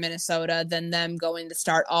here in Minnesota than them going to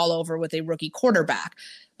start all over with a rookie quarterback.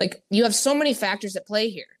 Like, you have so many factors at play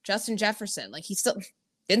here. Justin Jefferson, like, he still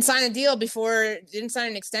didn't sign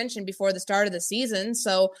an extension before the start of the season.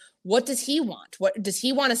 So what does he want? What does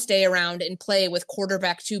he want to stay around and play with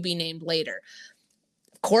quarterback to be named later?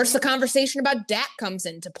 Of course, the conversation about Dak comes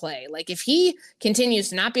into play. Like, if he continues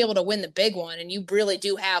to not be able to win the big one, and you really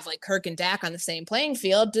do have like Kirk and Dak on the same playing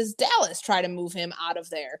field, does Dallas try to move him out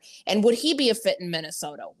of there? And would he be a fit in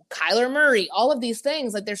Minnesota? Kyler Murray, all of these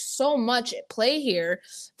things. Like, there's so much at play here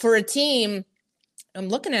for a team. I'm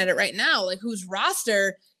looking at it right now, like, whose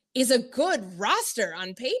roster is a good roster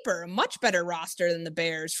on paper, a much better roster than the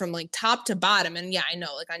Bears from like top to bottom. And yeah, I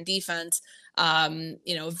know, like, on defense,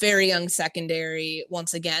 very young secondary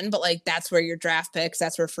once again, but like, that's where your draft picks,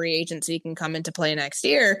 that's where free agency can come into play next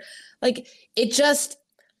year. Like, it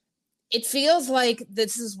feels like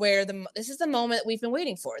this is the moment we've been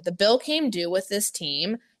waiting for. The bill came due with this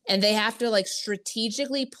team, and they have to like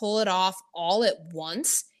strategically pull it off all at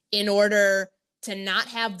once in order to not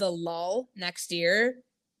have the lull next year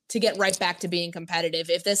to get right back to being competitive.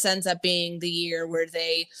 If this ends up being the year where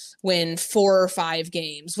they win 4 or 5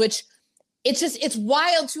 games, which it's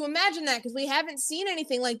wild to imagine that, because we haven't seen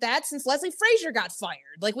anything like that since Leslie Frazier got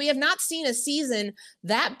fired. Like, we have not seen a season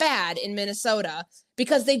that bad in Minnesota,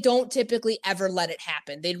 because they don't typically ever let it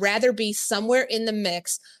happen. They'd rather be somewhere in the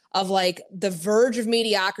mix of like the verge of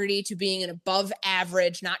mediocrity to being an above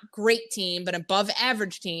average, not great team, but above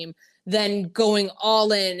average team, than going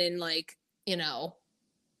all in and like,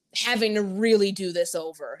 having to really do this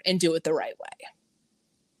over and do it the right way.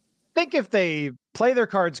 I think if they play their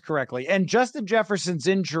cards correctly, and Justin Jefferson's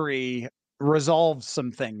injury resolves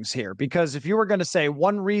some things here, because if you were going to say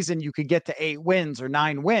one reason you could get to 8 wins or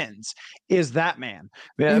 9 wins is that man,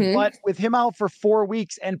 but with him out for 4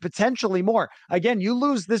 weeks and potentially more, again, you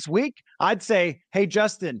lose this week, I'd say, hey,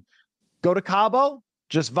 Justin, go to Cabo,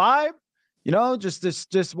 just vibe.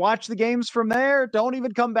 Just watch the games from there. Don't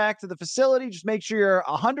even come back to the facility. Just make sure you're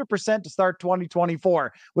 100% to start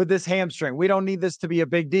 2024 with this hamstring. We don't need this to be a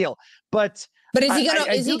big deal. But is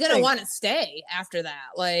he gonna want to stay after that?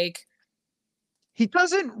 Like, he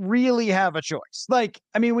doesn't really have a choice. Like,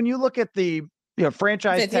 I mean, when you look at the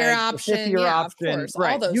franchise fifth year option, of course,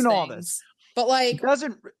 right? All those things. All this, but like, he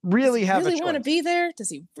doesn't really have a choice. Want to be there? Does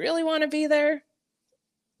he really want to be there?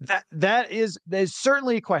 There's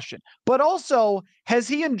certainly a question, but also, has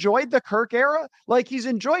he enjoyed the Kirk era? Like, he's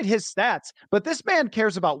enjoyed his stats, but this man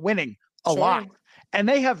cares about winning a lot, and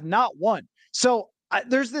they have not won. So I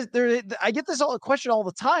get this question all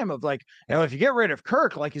the time of like, if you get rid of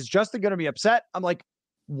Kirk, like, is Justin going to be upset? I'm like,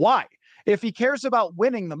 why? If he cares about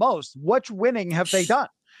winning the most, which winning have they done?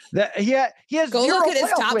 That he has. Go look at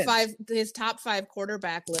his top five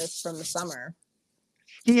quarterback list from the summer.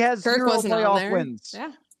 He has Kirk 0 wasn't playoff on there. wins.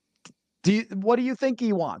 Yeah. What do you think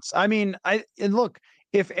he wants? I mean, look,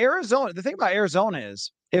 if Arizona, the thing about Arizona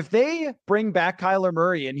is, if they bring back Kyler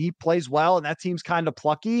Murray and he plays well and that team's kind of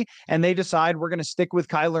plucky and they decide we're going to stick with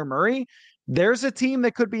Kyler Murray, there's a team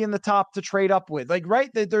that could be in the top to trade up with. Like, right,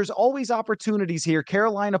 there's always opportunities here.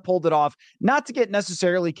 Carolina pulled it off, not to get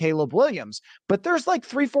necessarily Caleb Williams, but there's like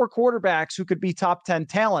 3-4 quarterbacks who could be top 10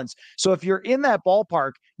 talents. So if you're in that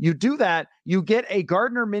ballpark, you do that, you get a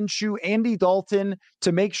Gardner Minshew, Andy Dalton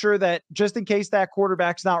to make sure that just in case that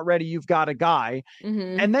quarterback's not ready, you've got a guy,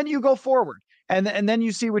 and then you go forward. And then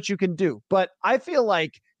you see what you can do. But I feel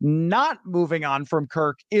like not moving on from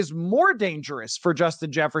Kirk is more dangerous for Justin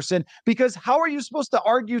Jefferson, because how are you supposed to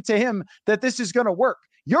argue to him that this is going to work?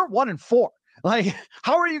 You're 1-4. Like,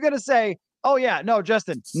 how are you going to say, oh yeah, no,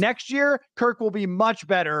 Justin, next year, Kirk will be much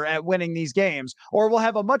better at winning these games, or we'll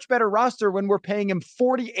have a much better roster when we're paying him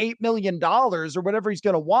 $48 million or whatever he's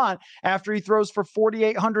going to want after he throws for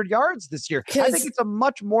 4,800 yards this year. I think it's a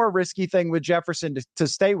much more risky thing with Jefferson to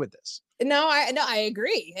stay with this. No, I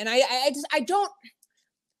agree. And I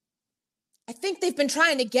think they've been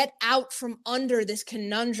trying to get out from under this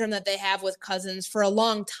conundrum that they have with Cousins for a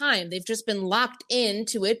long time. They've just been locked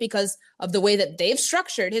into it because of the way that they've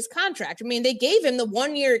structured his contract. I mean, they gave him the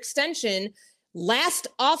 1-year extension last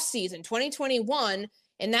offseason, 2021,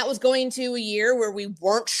 And that was going to a year where we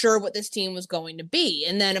weren't sure what this team was going to be.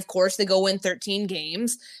 And then, of course, they go win 13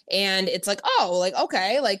 games. And it's like, oh, like,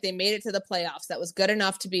 okay, like they made it to the playoffs. That was good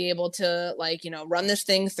enough to be able to, like, run this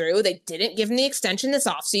thing through. They didn't give him the extension this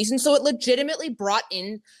offseason. So it legitimately brought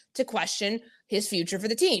into question his future for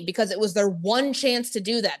the team because it was their one chance to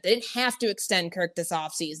do that. They didn't have to extend Kirk this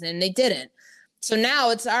offseason, and they didn't. So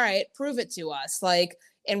now it's all right, prove it to us. Like,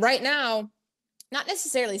 and right now, not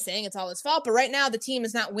necessarily saying it's all his fault, but right now the team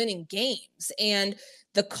is not winning games. And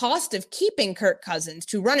the cost of keeping Kirk Cousins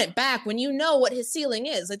to run it back when you know what his ceiling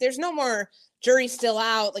is, like there's no more jury still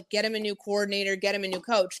out, like get him a new coordinator, get him a new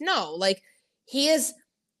coach. No, like he is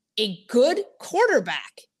a good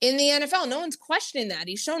quarterback in the NFL. No one's questioning that.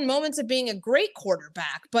 He's shown moments of being a great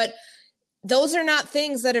quarterback, but those are not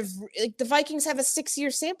things that have, like, the Vikings have a 6-year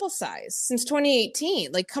sample size since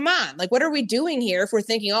 2018. Like, come on. Like, what are we doing here if we're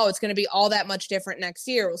thinking, oh, it's going to be all that much different next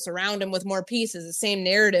year? We'll surround him with more pieces, the same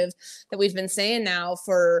narrative that we've been saying now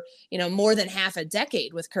for, more than half a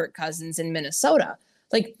decade with Kirk Cousins in Minnesota.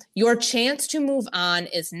 Like, your chance to move on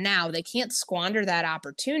is now. They can't squander that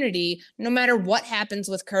opportunity no matter what happens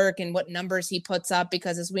with Kirk and what numbers he puts up,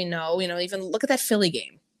 because as we know, even look at that Philly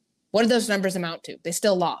game. What do those numbers amount to? They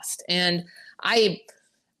still lost. And I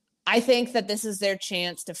think that this is their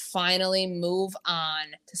chance to finally move on,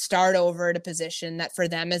 to start over at a position that for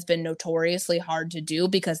them has been notoriously hard to do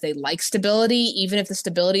because they like stability, even if the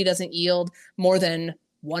stability doesn't yield more than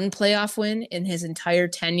one playoff win in his entire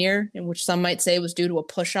tenure, in which some might say was due to a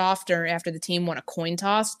push-off after the team won a coin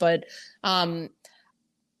toss. But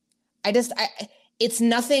it's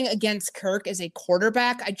nothing against Kirk as a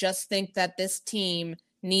quarterback. I just think that this team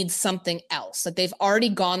needs something else. Like, they've already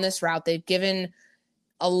gone this route. They've given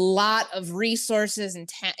a lot of resources and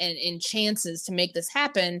chances to make this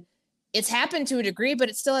happen. It's happened to a degree, but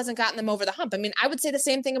it still hasn't gotten them over the hump. I mean, I would say the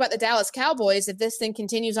same thing about the Dallas Cowboys if this thing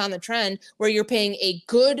continues on the trend where you're paying a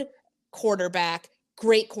good quarterback,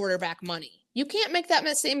 great quarterback money. You can't make that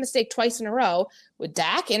same mistake twice in a row with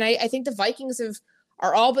Dak. And I think the Vikings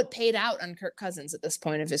are all but paid out on Kirk Cousins at this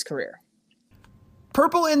point of his career.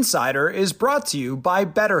 Purple Insider is brought to you by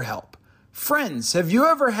BetterHelp. Friends, have you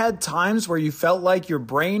ever had times where you felt like your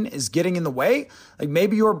brain is getting in the way? Like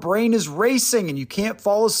maybe your brain is racing and you can't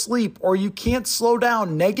fall asleep, or you can't slow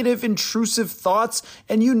down negative, intrusive thoughts,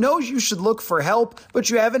 and you know you should look for help, but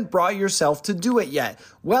you haven't brought yourself to do it yet.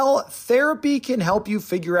 Well, therapy can help you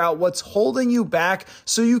figure out what's holding you back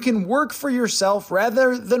so you can work for yourself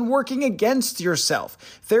rather than working against yourself.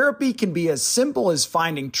 Therapy can be as simple as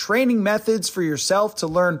finding training methods for yourself to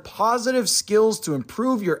learn positive skills to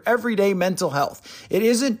improve your everyday mental health. It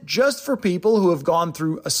isn't just for people who have gone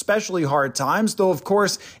through especially hard times, though of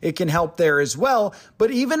course it can help there as well,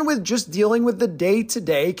 but even with just dealing with the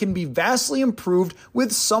day-to-day can be vastly improved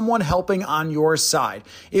with someone helping on your side.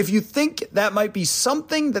 If you think that might be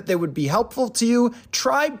something that they would be helpful to you,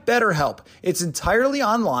 try BetterHelp. It's entirely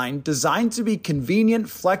online, designed to be convenient,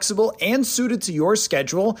 flexible, and suited to your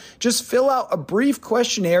schedule. Just fill out a brief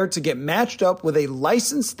questionnaire to get matched up with a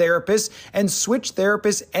licensed therapist and switch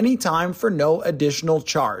therapists anytime for no additional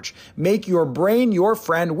charge. Make your brain your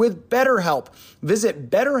friend with BetterHelp. Visit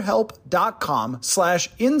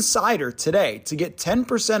BetterHelp.com/insider today to get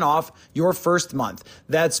 10% off your first month.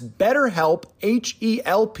 That's BetterHelp,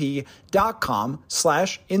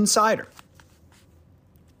 HELP.com/insider.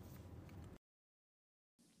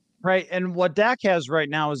 Right. And what Dak has right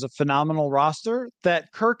now is a phenomenal roster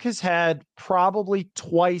that Kirk has had probably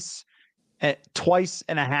twice and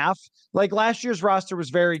a half. Like last year's roster was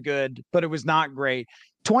very good, but it was not great.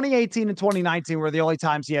 2018 and 2019 were the only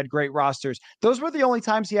times he had great rosters. Those were the only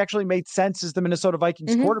times he actually made sense as the Minnesota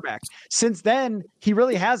Vikings quarterback. Since then, he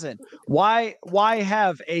really hasn't. Why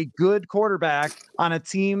have a good quarterback on a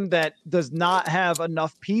team that does not have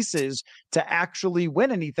enough pieces to actually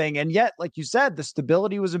win anything? And yet, like you said, the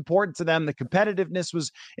stability was important to them. The competitiveness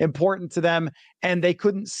was important to them, and they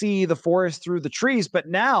couldn't see the forest through the trees. But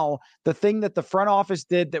now the thing that the front office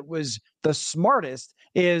did that was the smartest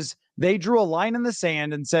is they drew a line in the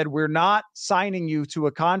sand and said, we're not signing you to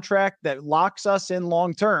a contract that locks us in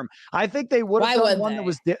long term. I think they would have done one that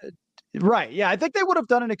was right. Yeah, I think they would have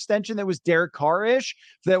done an extension that was Derek Carr-ish,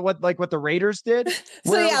 that what the Raiders did.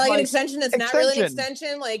 So yeah, like an extension that's not really an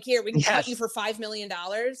extension. Like, here, we can cut you for $5 million.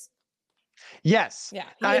 Yes. Yeah,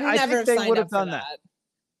 I think they would have done that.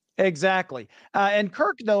 Exactly. And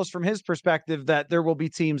Kirk knows from his perspective that there will be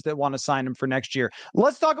teams that want to sign him for next year.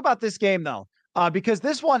 Let's talk about this game, though. Because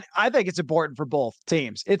this one, I think it's important for both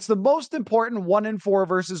teams. It's the most important 1-4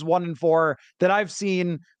 versus 1-4 that I've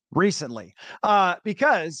seen recently.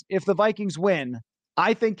 Because if the Vikings win,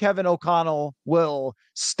 I think Kevin O'Connell will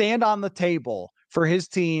stand on the table for his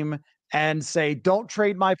team and say, don't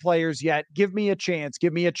trade my players yet. Give me a chance.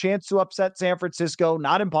 Give me a chance to upset San Francisco.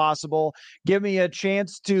 Not impossible. Give me a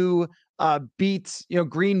chance to beat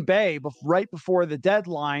Green Bay right before the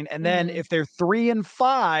deadline. And then if they're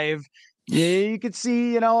 3-5, you could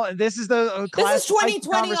see, this is the this is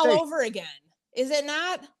 2020 all over again. Is it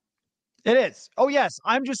not? It is. Oh, yes.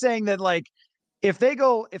 I'm just saying that, like, if they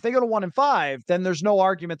go to 1-5, then there's no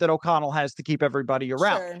argument that O'Connell has to keep everybody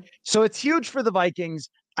around. Sure. So it's huge for the Vikings.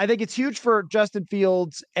 I think it's huge for Justin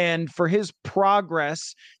Fields and for his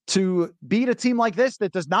progress to beat a team like this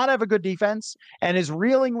that does not have a good defense and is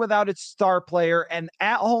reeling without its star player, and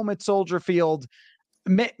at home at Soldier Field.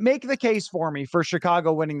 Make the case for me for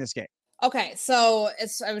Chicago winning this game. Okay, so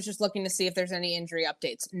I was just looking to see if there's any injury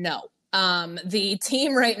updates. No. The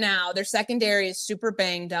team right now, their secondary is super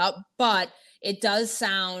banged up, but it does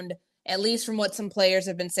sound, at least from what some players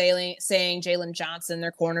have been saying, Jalen Johnson,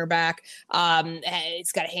 their cornerback,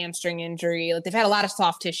 it's got a hamstring injury. Like, they've had a lot of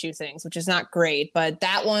soft tissue things, which is not great, but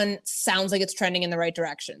that one sounds like it's trending in the right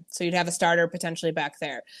direction. So you'd have a starter potentially back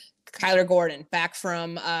there. Kyler Gordon back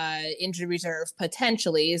from injury reserve,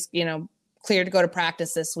 potentially is, cleared to go to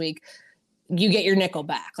practice this week. You get your nickel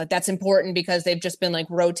back. Like, that's important because they've just been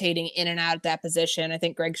rotating in and out at that position. I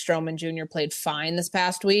think Greg Stroman Jr. played fine this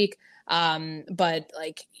past week. But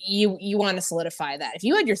you want to solidify that. If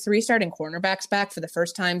you had your 3 starting cornerbacks back for the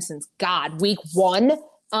first time since week 1,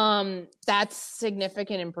 that's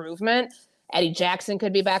significant improvement. Eddie Jackson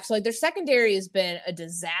could be back. So their secondary has been a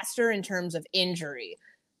disaster in terms of injury.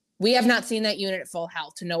 We have not seen that unit at full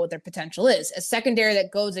health to know what their potential is. A secondary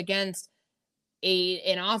that goes against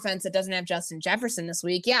an offense that doesn't have Justin Jefferson this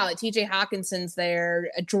week. Yeah, TJ Hawkinson's there.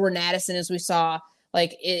 Jordan Addison, as we saw,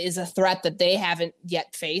 is a threat that they haven't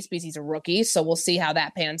yet faced because he's a rookie. So we'll see how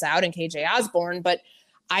that pans out in KJ Osborne. But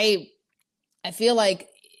I feel like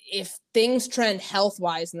if things trend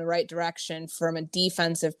health-wise in the right direction from a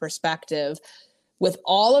defensive perspective, with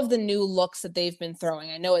all of the new looks that they've been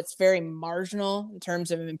throwing, I know it's very marginal in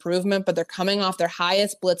terms of improvement, but they're coming off their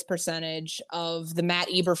highest blitz percentage of the Matt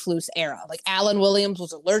Eberflus era. Alan Williams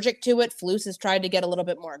was allergic to it. Flus has tried to get a little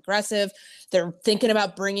bit more aggressive. They're thinking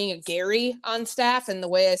about bringing a Gary on staff. And the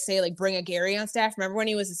way I say, bring a Gary on staff, remember when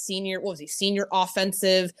he was a senior, senior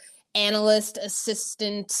offensive analyst,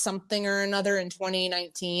 assistant, something or another in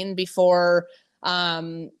 2019 before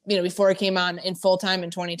he came on in full time in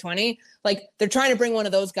 2020, they're trying to bring one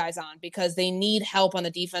of those guys on because they need help on the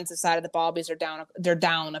defensive side of the ball because they're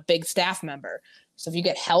down a big staff member. So if you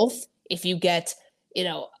get health, if you get,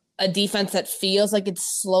 a defense that feels like it's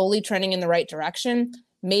slowly trending in the right direction,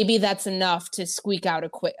 maybe that's enough to squeak out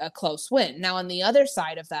a close win. Now, on the other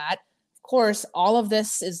side of that, of course, all of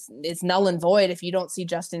this is null and void if you don't see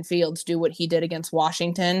Justin Fields do what he did against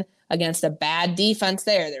Washington, against a bad defense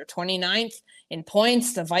there. They're 29th in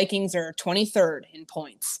points. The Vikings are 23rd in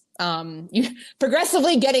points. You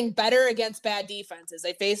progressively getting better against bad defenses.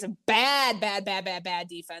 They face a bad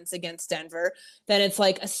defense against Denver. Then it's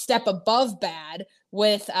a step above bad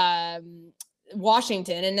with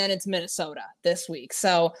Washington, and then it's Minnesota this week.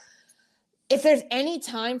 So if there's any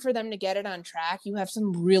time for them to get it on track, you have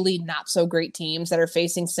some really not so great teams that are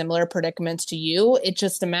facing similar predicaments to you. It's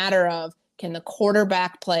just a matter of, can the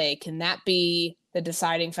quarterback play? Can that be the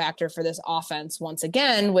deciding factor for this offense once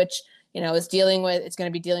again, which, it's going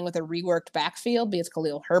to be dealing with a reworked backfield because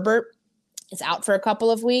Khalil Herbert is out for a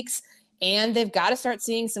couple of weeks. And they've got to start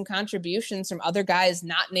seeing some contributions from other guys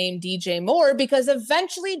not named DJ Moore, because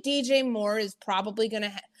eventually DJ Moore is probably going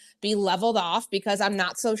to be leveled off, because I'm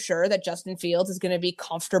not so sure that Justin Fields is going to be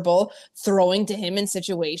comfortable throwing to him in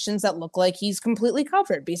situations that look like he's completely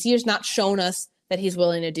covered, because he has not shown us that he's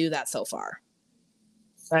willing to do that so far.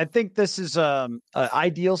 I think this is an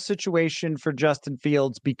ideal situation for Justin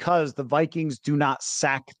Fields because the Vikings do not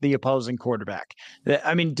sack the opposing quarterback.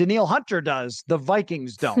 I mean, Danielle Hunter does. The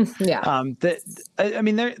Vikings don't. Yeah.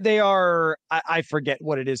 They are, I forget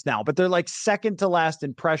what it is now, but they're second to last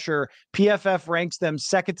in pressure. PFF ranks them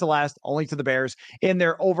second to last, only to the Bears, in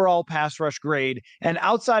their overall pass rush grade. And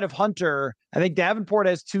outside of Hunter, I think Davenport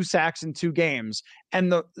has 2 sacks in 2 games,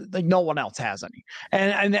 and no one else has any.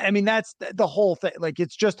 And I mean, that's the whole thing.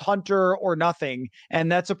 It's just Hunter or nothing.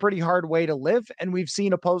 And that's a pretty hard way to live. And we've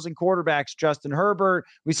seen opposing quarterbacks, Justin Herbert,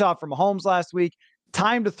 we saw it from Mahomes last week,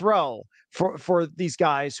 time to throw for these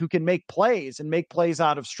guys who can make plays and make plays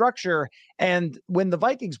out of structure. And when the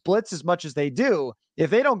Vikings blitz as much as they do, if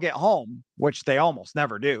they don't get home, which they almost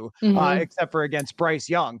never do, except for against Bryce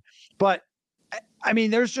Young, but I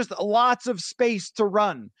mean, there's just lots of space to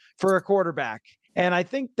run for a quarterback. And I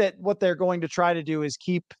think that what they're going to try to do is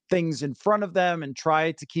keep things in front of them and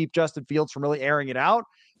try to keep Justin Fields from really airing it out.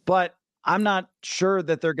 But I'm not sure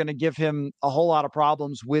that they're going to give him a whole lot of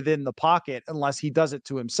problems within the pocket unless he does it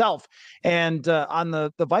to himself. And on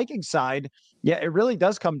the Vikings side, yeah, it really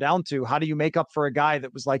does come down to how do you make up for a guy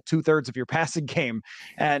that was like 2/3 of your passing game?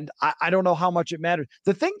 And I don't know how much it matters.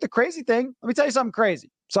 The crazy thing, let me tell you something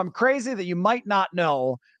crazy that you might not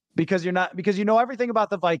know because you know everything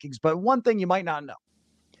about the Vikings. But one thing you might not know,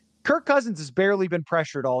 Kirk Cousins has barely been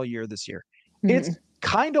pressured all year this year. It's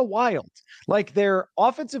kind of wild. Like their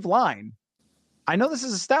offensive line, I know this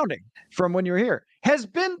is astounding from when you were here, has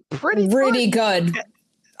been pretty good.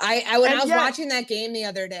 I was watching that game the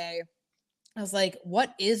other day, I was like,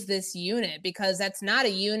 what is this unit? Because that's not a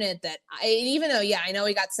unit that even though, I know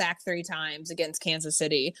he got sacked 3 times against Kansas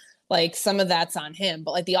City, like some of that's on him,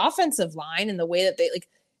 but like the offensive line and the way that they like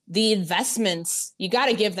the investments, you got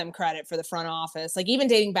to give them credit for the front office. Like even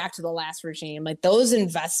dating back to the last regime, like those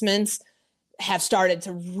investments have started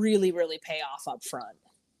to really, really pay off up front.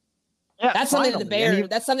 Yeah, that's something the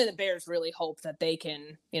Bears really hope that they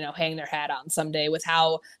can, hang their hat on someday with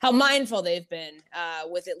how mindful they've been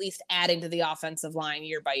with at least adding to the offensive line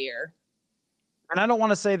year by year. And I don't want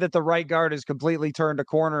to say that the right guard has completely turned a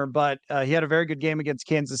corner, but he had a very good game against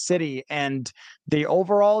Kansas City. And the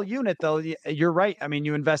overall unit, though, you're right. I mean,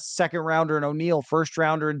 you invest second rounder in O'Neal, first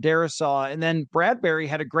rounder in Darisaw, and then Bradbury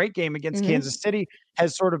had a great game against Kansas City,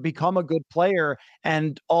 has sort of become a good player.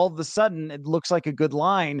 And all of a sudden, it looks like a good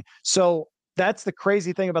line. So that's the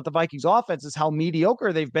crazy thing about the Vikings offense is how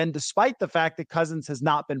mediocre they've been, despite the fact that Cousins has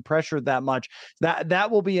not been pressured that much.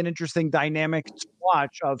 That will be an interesting dynamic to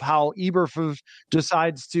watch of how Eberflus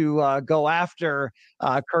decides to go after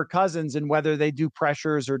Kirk Cousins and whether they do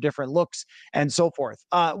pressures or different looks and so forth.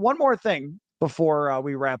 One more thing before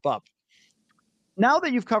we wrap up. Now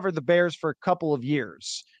that you've covered the Bears for a couple of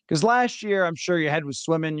years, because last year, I'm sure your head was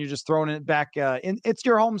swimming. You're just throwing it back. It's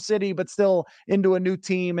your home city, but still into a new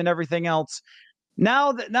team and everything else.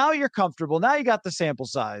 Now you're comfortable. Now you got the sample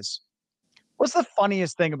size. What's the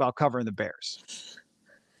funniest thing about covering the Bears?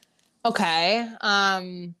 Okay.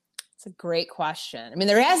 It's a great question. I mean,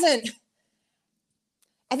 there hasn't.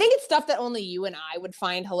 I think it's stuff that only you and I would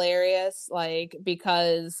find hilarious, like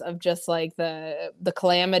because of just like the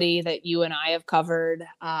calamity that you and I have covered.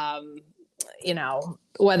 I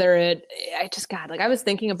was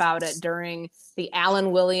thinking about it during the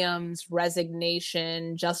Allen Williams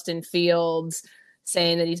resignation, Justin Fields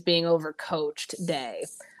saying that he's being overcoached day.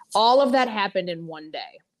 All of that happened in one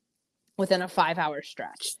day within a 5-hour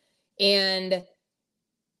stretch. And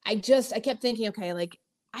I kept thinking, okay, like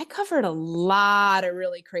I covered a lot of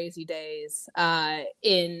really crazy days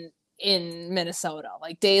in Minnesota,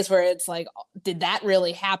 like days where it's like, did that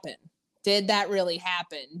really happen? Did that really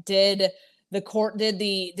happen? Did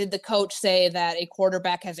the coach say that a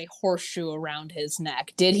quarterback has a horseshoe around his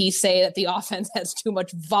neck? Did he say that the offense has too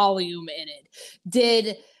much volume in it?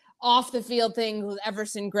 Did off the field things with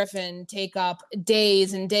Everson Griffin take up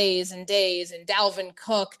days and days and days? And Dalvin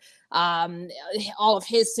Cook, all of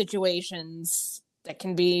his situations that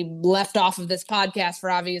can be left off of this podcast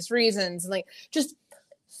for obvious reasons. Like just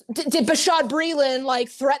did Bashaud Breeland like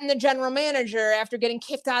threaten the general manager after getting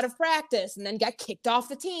kicked out of practice and then got kicked off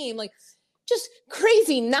the team? Like just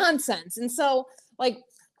crazy nonsense. And so like,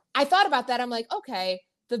 I thought about that. I'm like, okay,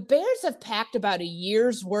 the Bears have packed about a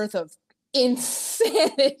year's worth of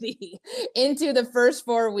insanity into the first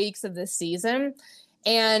 4 weeks of this season.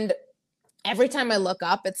 And every time I look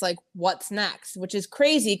up, it's like, what's next? Which is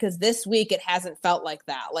crazy because this week it hasn't felt like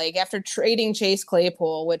that. Like after trading Chase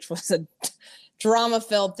Claypool, which was a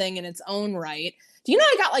drama-filled thing in its own right. Do you know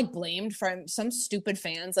I got like blamed from some stupid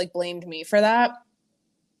fans, like blamed me for that?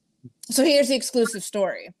 So here's the exclusive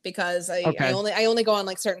story because I only go on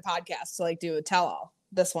like certain podcasts to like do a tell-all,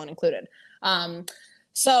 this one included.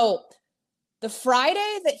 So the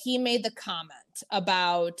Friday that he made the comment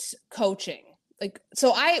about coaching,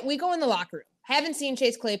 we go in the locker room. Haven't seen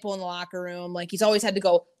Chase Claypool in the locker room. Like he's always had to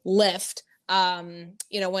go lift.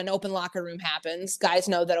 When open locker room happens, guys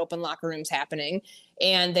know that open locker room's happening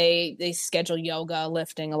and they schedule yoga,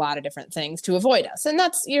 lifting, a lot of different things to avoid us. And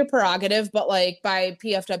that's your prerogative. But like by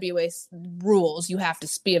PFWA rules, you have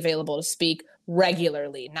to be available to speak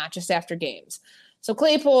regularly, not just after games. So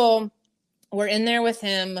Claypool, we're in there with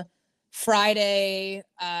him Friday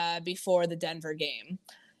before the Denver game.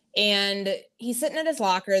 And he's sitting at his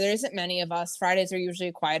locker. There isn't many of us. Fridays are usually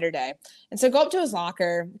a quieter day. And so go up to his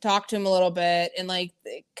locker, talk to him a little bit. And like,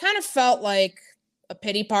 it kind of felt like a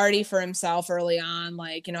pity party for himself early on.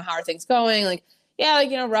 Like, how are things going? Like, yeah,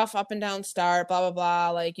 like, rough up and down start, blah, blah, blah.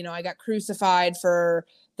 Like, I got crucified for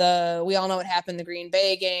We all know what happened in the Green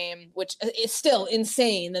Bay game, which is still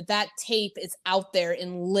insane that tape is out there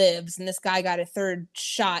and lives. And this guy got a third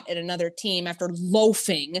shot at another team after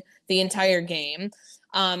loafing the entire game.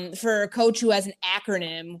 For a coach who has an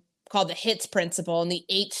acronym called the HITS principle, and the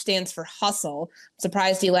H stands for hustle. I'm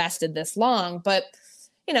surprised he lasted this long, but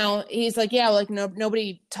he's like, yeah, like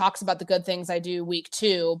nobody talks about the good things I do week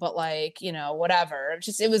 2, but like, whatever.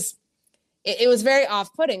 It was very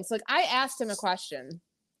off-putting. So like I asked him a question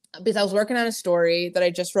because I was working on a story that I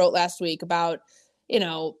just wrote last week about,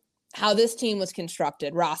 how this team was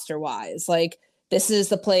constructed roster-wise. Like, this is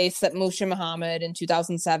the place that Musha Muhammad in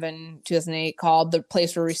 2007, 2008 called the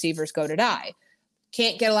place where receivers go to die.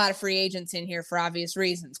 Can't get a lot of free agents in here for obvious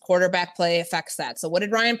reasons. Quarterback play affects that. So what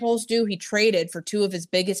did Ryan Poles do? He traded for 2 of his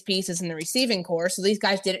biggest pieces in the receiving core. So these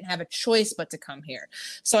guys didn't have a choice but to come here.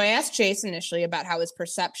 So I asked Chase initially about how his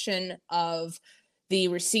perception of the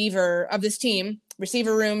receiver of this team,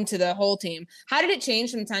 receiver room to the whole team, how did it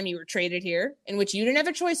change from the time you were traded here, in which you didn't have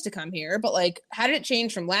a choice to come here, but like, how did it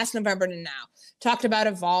change from last November to now? Talked about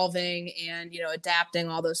evolving and, adapting,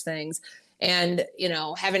 all those things. And,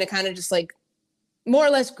 having to kind of just like, more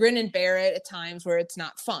or less grin and bear it at times where it's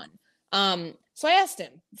not fun. So I asked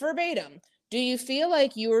him verbatim, do you feel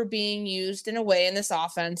like you are being used in a way in this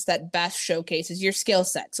offense that best showcases your skill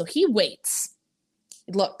set? So he waits.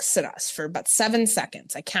 He looks at us for about 7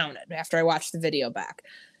 seconds. I counted after I watched the video back.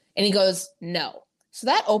 And he goes, no. So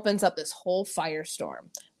that opens up this whole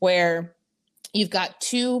firestorm where you've got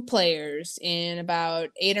 2 players in about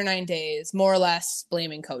 8 or 9 days, more or less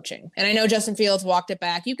blaming coaching. And I know Justin Fields walked it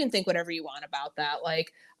back. You can think whatever you want about that.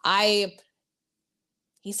 Like,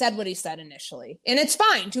 he said what he said initially. And it's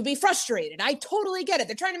fine to be frustrated. I totally get it.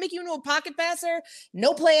 They're trying to make you into a pocket passer.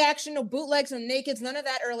 No play action, no bootlegs, no nakeds, none of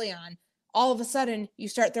that early on. All of a sudden, you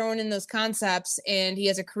start throwing in those concepts, and he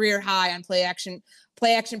has a career high on play action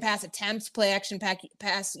pass attempts, play action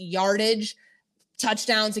pass yardage,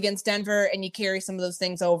 touchdowns against Denver, and you carry some of those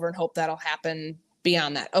things over and hope that'll happen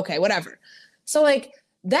beyond that. Okay, whatever. So like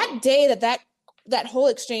that day that whole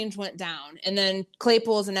exchange went down, and then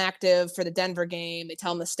Claypool is inactive for the Denver game. They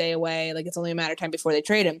tell him to stay away. Like, it's only a matter of time before they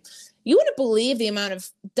trade him. You wouldn't believe the amount of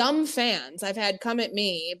dumb fans I've had come at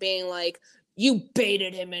me being like, you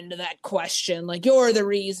baited him into that question. Like, you're the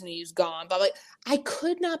reason he's gone. But like, I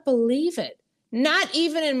could not believe it. Not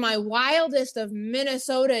even in my wildest of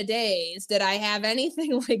Minnesota days did I have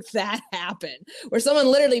anything like that happen, where someone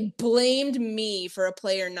literally blamed me for a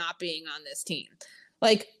player not being on this team.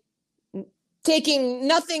 Like, taking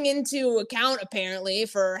nothing into account, apparently,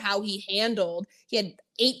 for how he had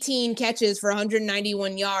 18 catches for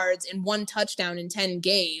 191 yards and 1 touchdown in 10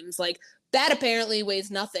 games. Like, that apparently weighs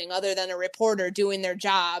nothing other than a reporter doing their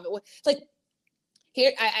job. Like,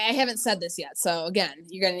 here, I haven't said this yet, so again,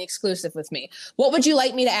 you're getting an exclusive with me. What would you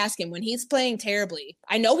like me to ask him when he's playing terribly?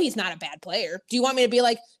 I know he's not a bad player. Do you want me to be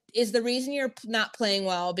like, is the reason you're not playing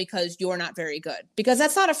well because you're not very good? Because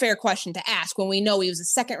that's not a fair question to ask when we know he was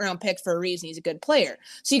a 2nd-round pick for a reason. He's a good player.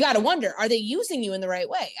 So you got to wonder, are they using you in the right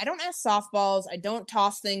way? I don't ask softballs. I don't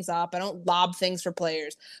toss things up. I don't lob things for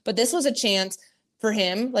players. But this was a chance for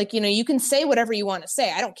him. Like, you can say whatever you want to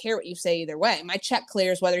say. I don't care what you say either way. My check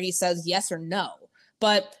clears whether he says yes or no.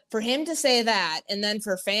 But for him to say that, and then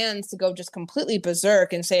for fans to go just completely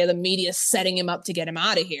berserk and say the media's setting him up to get him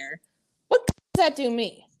out of here, what does that do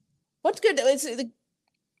me? What's good?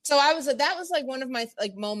 So that was like one of my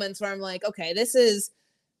like moments where I'm like, okay, this is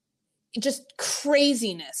just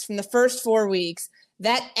craziness from the first 4 weeks.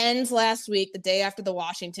 That ends last week, the day after the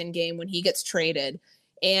Washington game when he gets traded.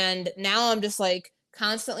 And now I'm just like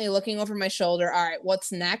constantly looking over my shoulder. All right,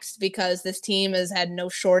 what's next? Because this team has had no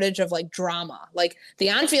shortage of like drama. Like, the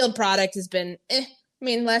on-field product has been,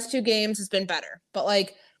 last 2 games has been better, but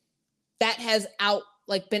like that has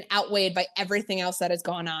been outweighed by everything else that has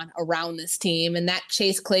gone on around this team. And that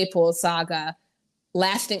Chase Claypool saga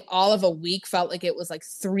lasting all of a week felt like it was like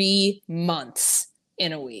 3 months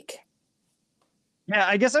in a week. Yeah,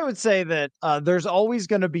 I guess I would say that there's always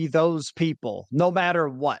going to be those people, no matter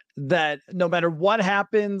what, that no matter what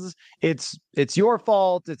happens, it's your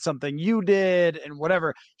fault. It's something you did and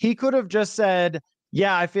whatever. He could have just said,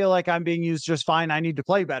 yeah, I feel like I'm being used just fine. I need to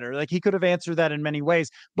play better. Like, he could have answered that in many ways.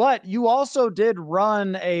 But you also did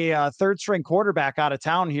run a 3rd-string quarterback out of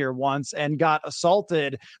town here once and got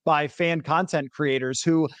assaulted by fan content creators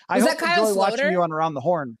who I hope enjoy watching you on Around the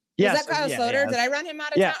Horn. Yes. Was that Kyle Sloter? Did I run him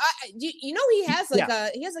out of town? You know, he has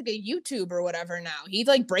like a YouTube or whatever now. He's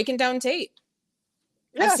like breaking down tape.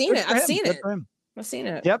 Yeah, I've seen it. I've seen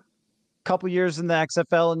it. Yep. couple years in the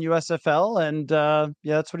XFL and USFL, and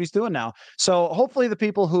yeah, that's what he's doing now. So hopefully the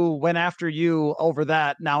people who went after you over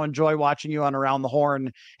that now enjoy watching you on Around the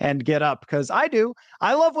Horn and get up, because I do.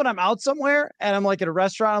 I love when I'm out somewhere and I'm like at a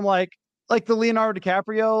restaurant, I'm like the Leonardo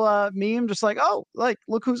DiCaprio meme, just like, oh, like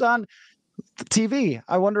look who's on the TV.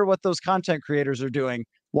 I wonder what those content creators are doing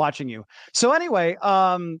watching you. So anyway,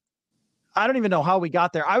 I don't even know how we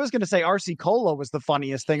got there. I was going to say RC Cola was the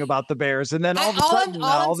funniest thing about the Bears, and then all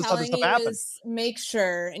this other stuff happened. Make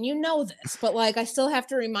sure, and you know this, but like I still have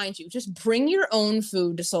to remind you: just bring your own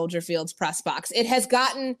food to Soldier Field's press box. It has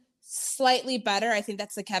gotten slightly better. I think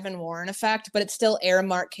that's the Kevin Warren effect, but it's still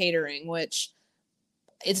Aramark catering, which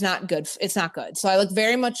it's not good. It's not good. So I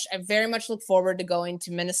very much look forward to going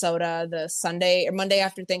to Minnesota the Sunday or Monday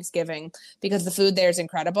after Thanksgiving, because the food there is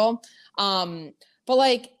incredible. But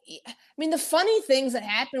like, I mean, the funny things that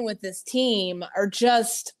happen with this team are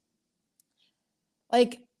just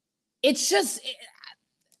like, it's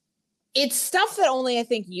stuff that only I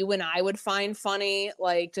think you and I would find funny,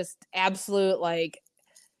 like just absolute, like,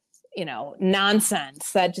 you know,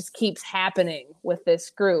 nonsense that just keeps happening with this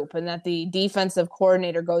group, and that the defensive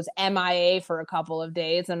coordinator goes MIA for a couple of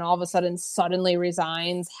days and all of a suddenly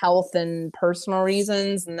resigns, health and personal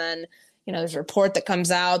reasons. And then, you know, there's a report that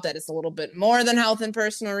comes out that it's a little bit more than health and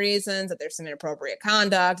personal reasons, that there's some inappropriate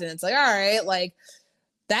conduct. And it's like, all right, like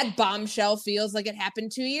that bombshell feels like it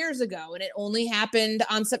happened 2 years ago and it only happened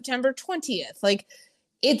on September 20th. Like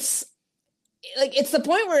it's the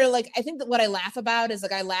point where, like, I think that what I laugh about is,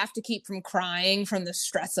 like, I laugh to keep from crying from the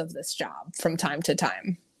stress of this job from time to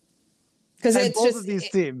time. Because it's both just of these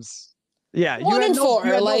teams, yeah, 1 and 4,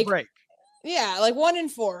 you had like, no break. Yeah, like 1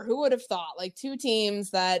 and 4. Who would have thought? Like two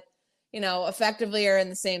teams that, you know, effectively are in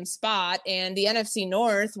the same spot, and the NFC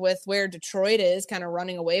North, with where Detroit is kind of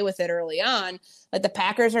running away with it early on. Like the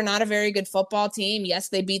Packers are not a very good football team. Yes,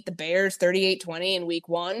 they beat the Bears 38-20 in week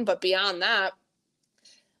 1, but beyond that,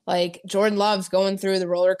 like Jordan Love's going through the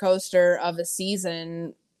roller coaster of a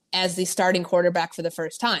season as the starting quarterback for the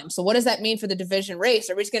first time. So what does that mean for the division race?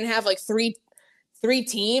 Are we just going to have like three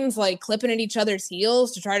teams like clipping at each other's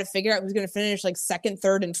heels to try to figure out who's going to finish like second,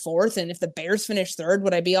 third, and fourth? And if the Bears finish third,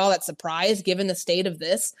 would I be all that surprised given the state of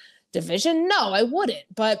this division? No, I wouldn't.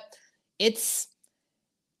 But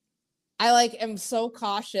I am so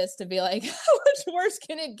cautious to be like, how much worse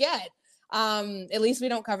can it get? At least we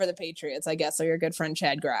don't cover the Patriots, I guess. So your good friend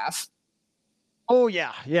Chad Graff. Oh,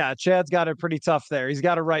 yeah. Yeah. Chad's got it pretty tough there. He's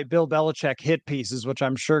got to write Bill Belichick hit pieces, which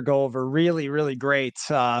I'm sure go over really, really great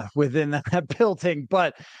within that building.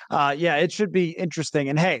 But yeah, it should be interesting.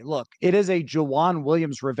 And hey, look, it is a Juwan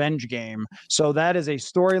Williams revenge game. So that is a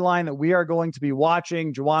storyline that we are going to be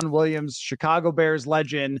watching. Juwan Williams, Chicago Bears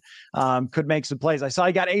legend, could make some plays. I saw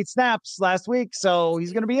he got 8 snaps last week, so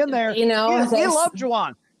he's going to be in there. You know, we love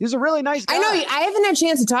Juwan. He's a really nice guy. I know. I haven't had a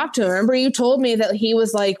chance to talk to him. Remember, you told me that he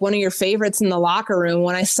was like one of your favorites in the locker room.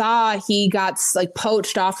 When I saw he got like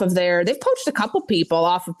poached off of there, they've poached a couple people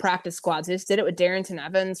off of practice squads. They just did it with Darrington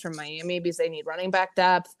Evans from Miami because they need running back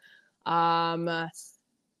depth. Who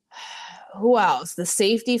else? The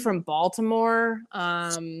safety from Baltimore.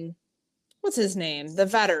 What's his name? The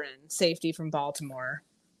veteran safety from Baltimore.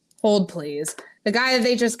 Hold, please. The guy that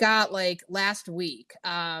they just got like last week.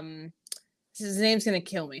 His name's going to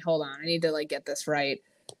kill me. Hold on. I need to like get this right.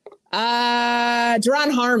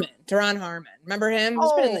 Duron Harmon. Remember him?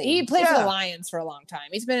 He played for the Lions for a long time.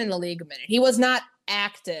 He's been in the league a minute. He was not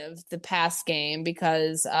active the past game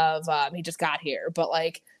because of he just got here. But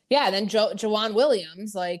like, yeah, then Juwan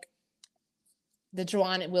Williams, the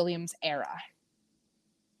Juwan Williams era.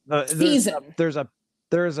 Season.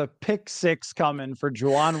 There's a pick 6 coming for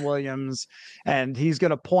Juwan Williams, and he's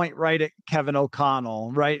going to point right at Kevin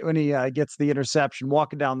O'Connell, right when he gets the interception,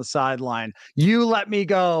 walking down the sideline. You let me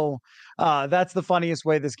go. That's the funniest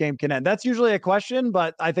way this game can end. That's usually a question,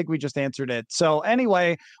 but I think we just answered it. So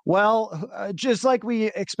anyway, well, just like we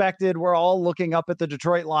expected, we're all looking up at the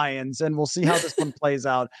Detroit Lions, and we'll see how this one plays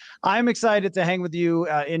out. I'm excited to hang with you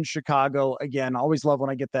in Chicago again. Always love when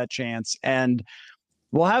I get that chance. And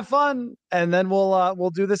we'll have fun, and then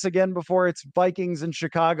we'll do this again before it's Vikings in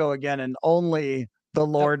Chicago again, and only the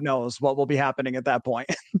Lord knows what will be happening at that point.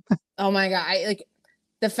 Oh my God.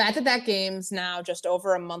 The fact that game's now just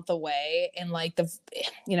over a month away, and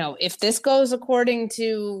if this goes according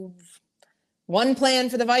to one plan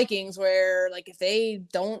for the Vikings, where like if they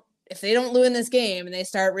don't win this game and they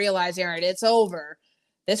start realizing, all right, it's over,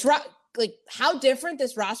 how different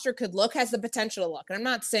this roster could look has the potential to look. And I'm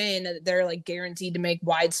not saying that they're like guaranteed to make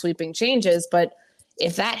wide sweeping changes, but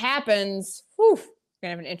if that happens, we're gonna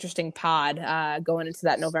have an interesting pod going into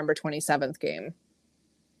that November 27th game.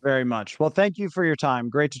 Very much. Well, thank you for your time.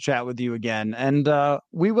 Great to chat with you again. And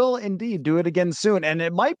we will indeed do it again soon. And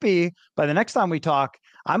it might be by the next time we talk,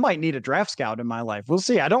 I might need a draft scout in my life. We'll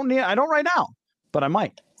see. I don't right now, but I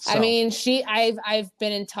might. So. I mean, I've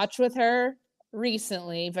been in touch with her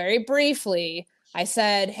recently, very briefly. I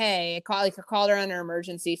said, hey, I called her on her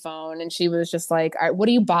emergency phone, and she was just like, all right, what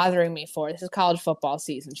are you bothering me for? This is college football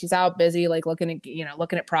season. She's out busy, like looking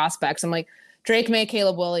at prospects. I'm like, Drake May,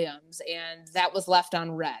 Caleb Williams, and that was left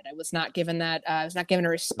on red. I was not given a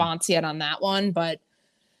response yet on that one. But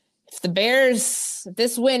if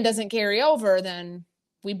this win doesn't carry over, then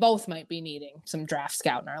we both might be needing some draft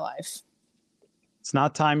scout in our life. It's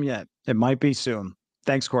not time yet. It might be soon.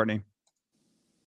 Thanks, Courtney.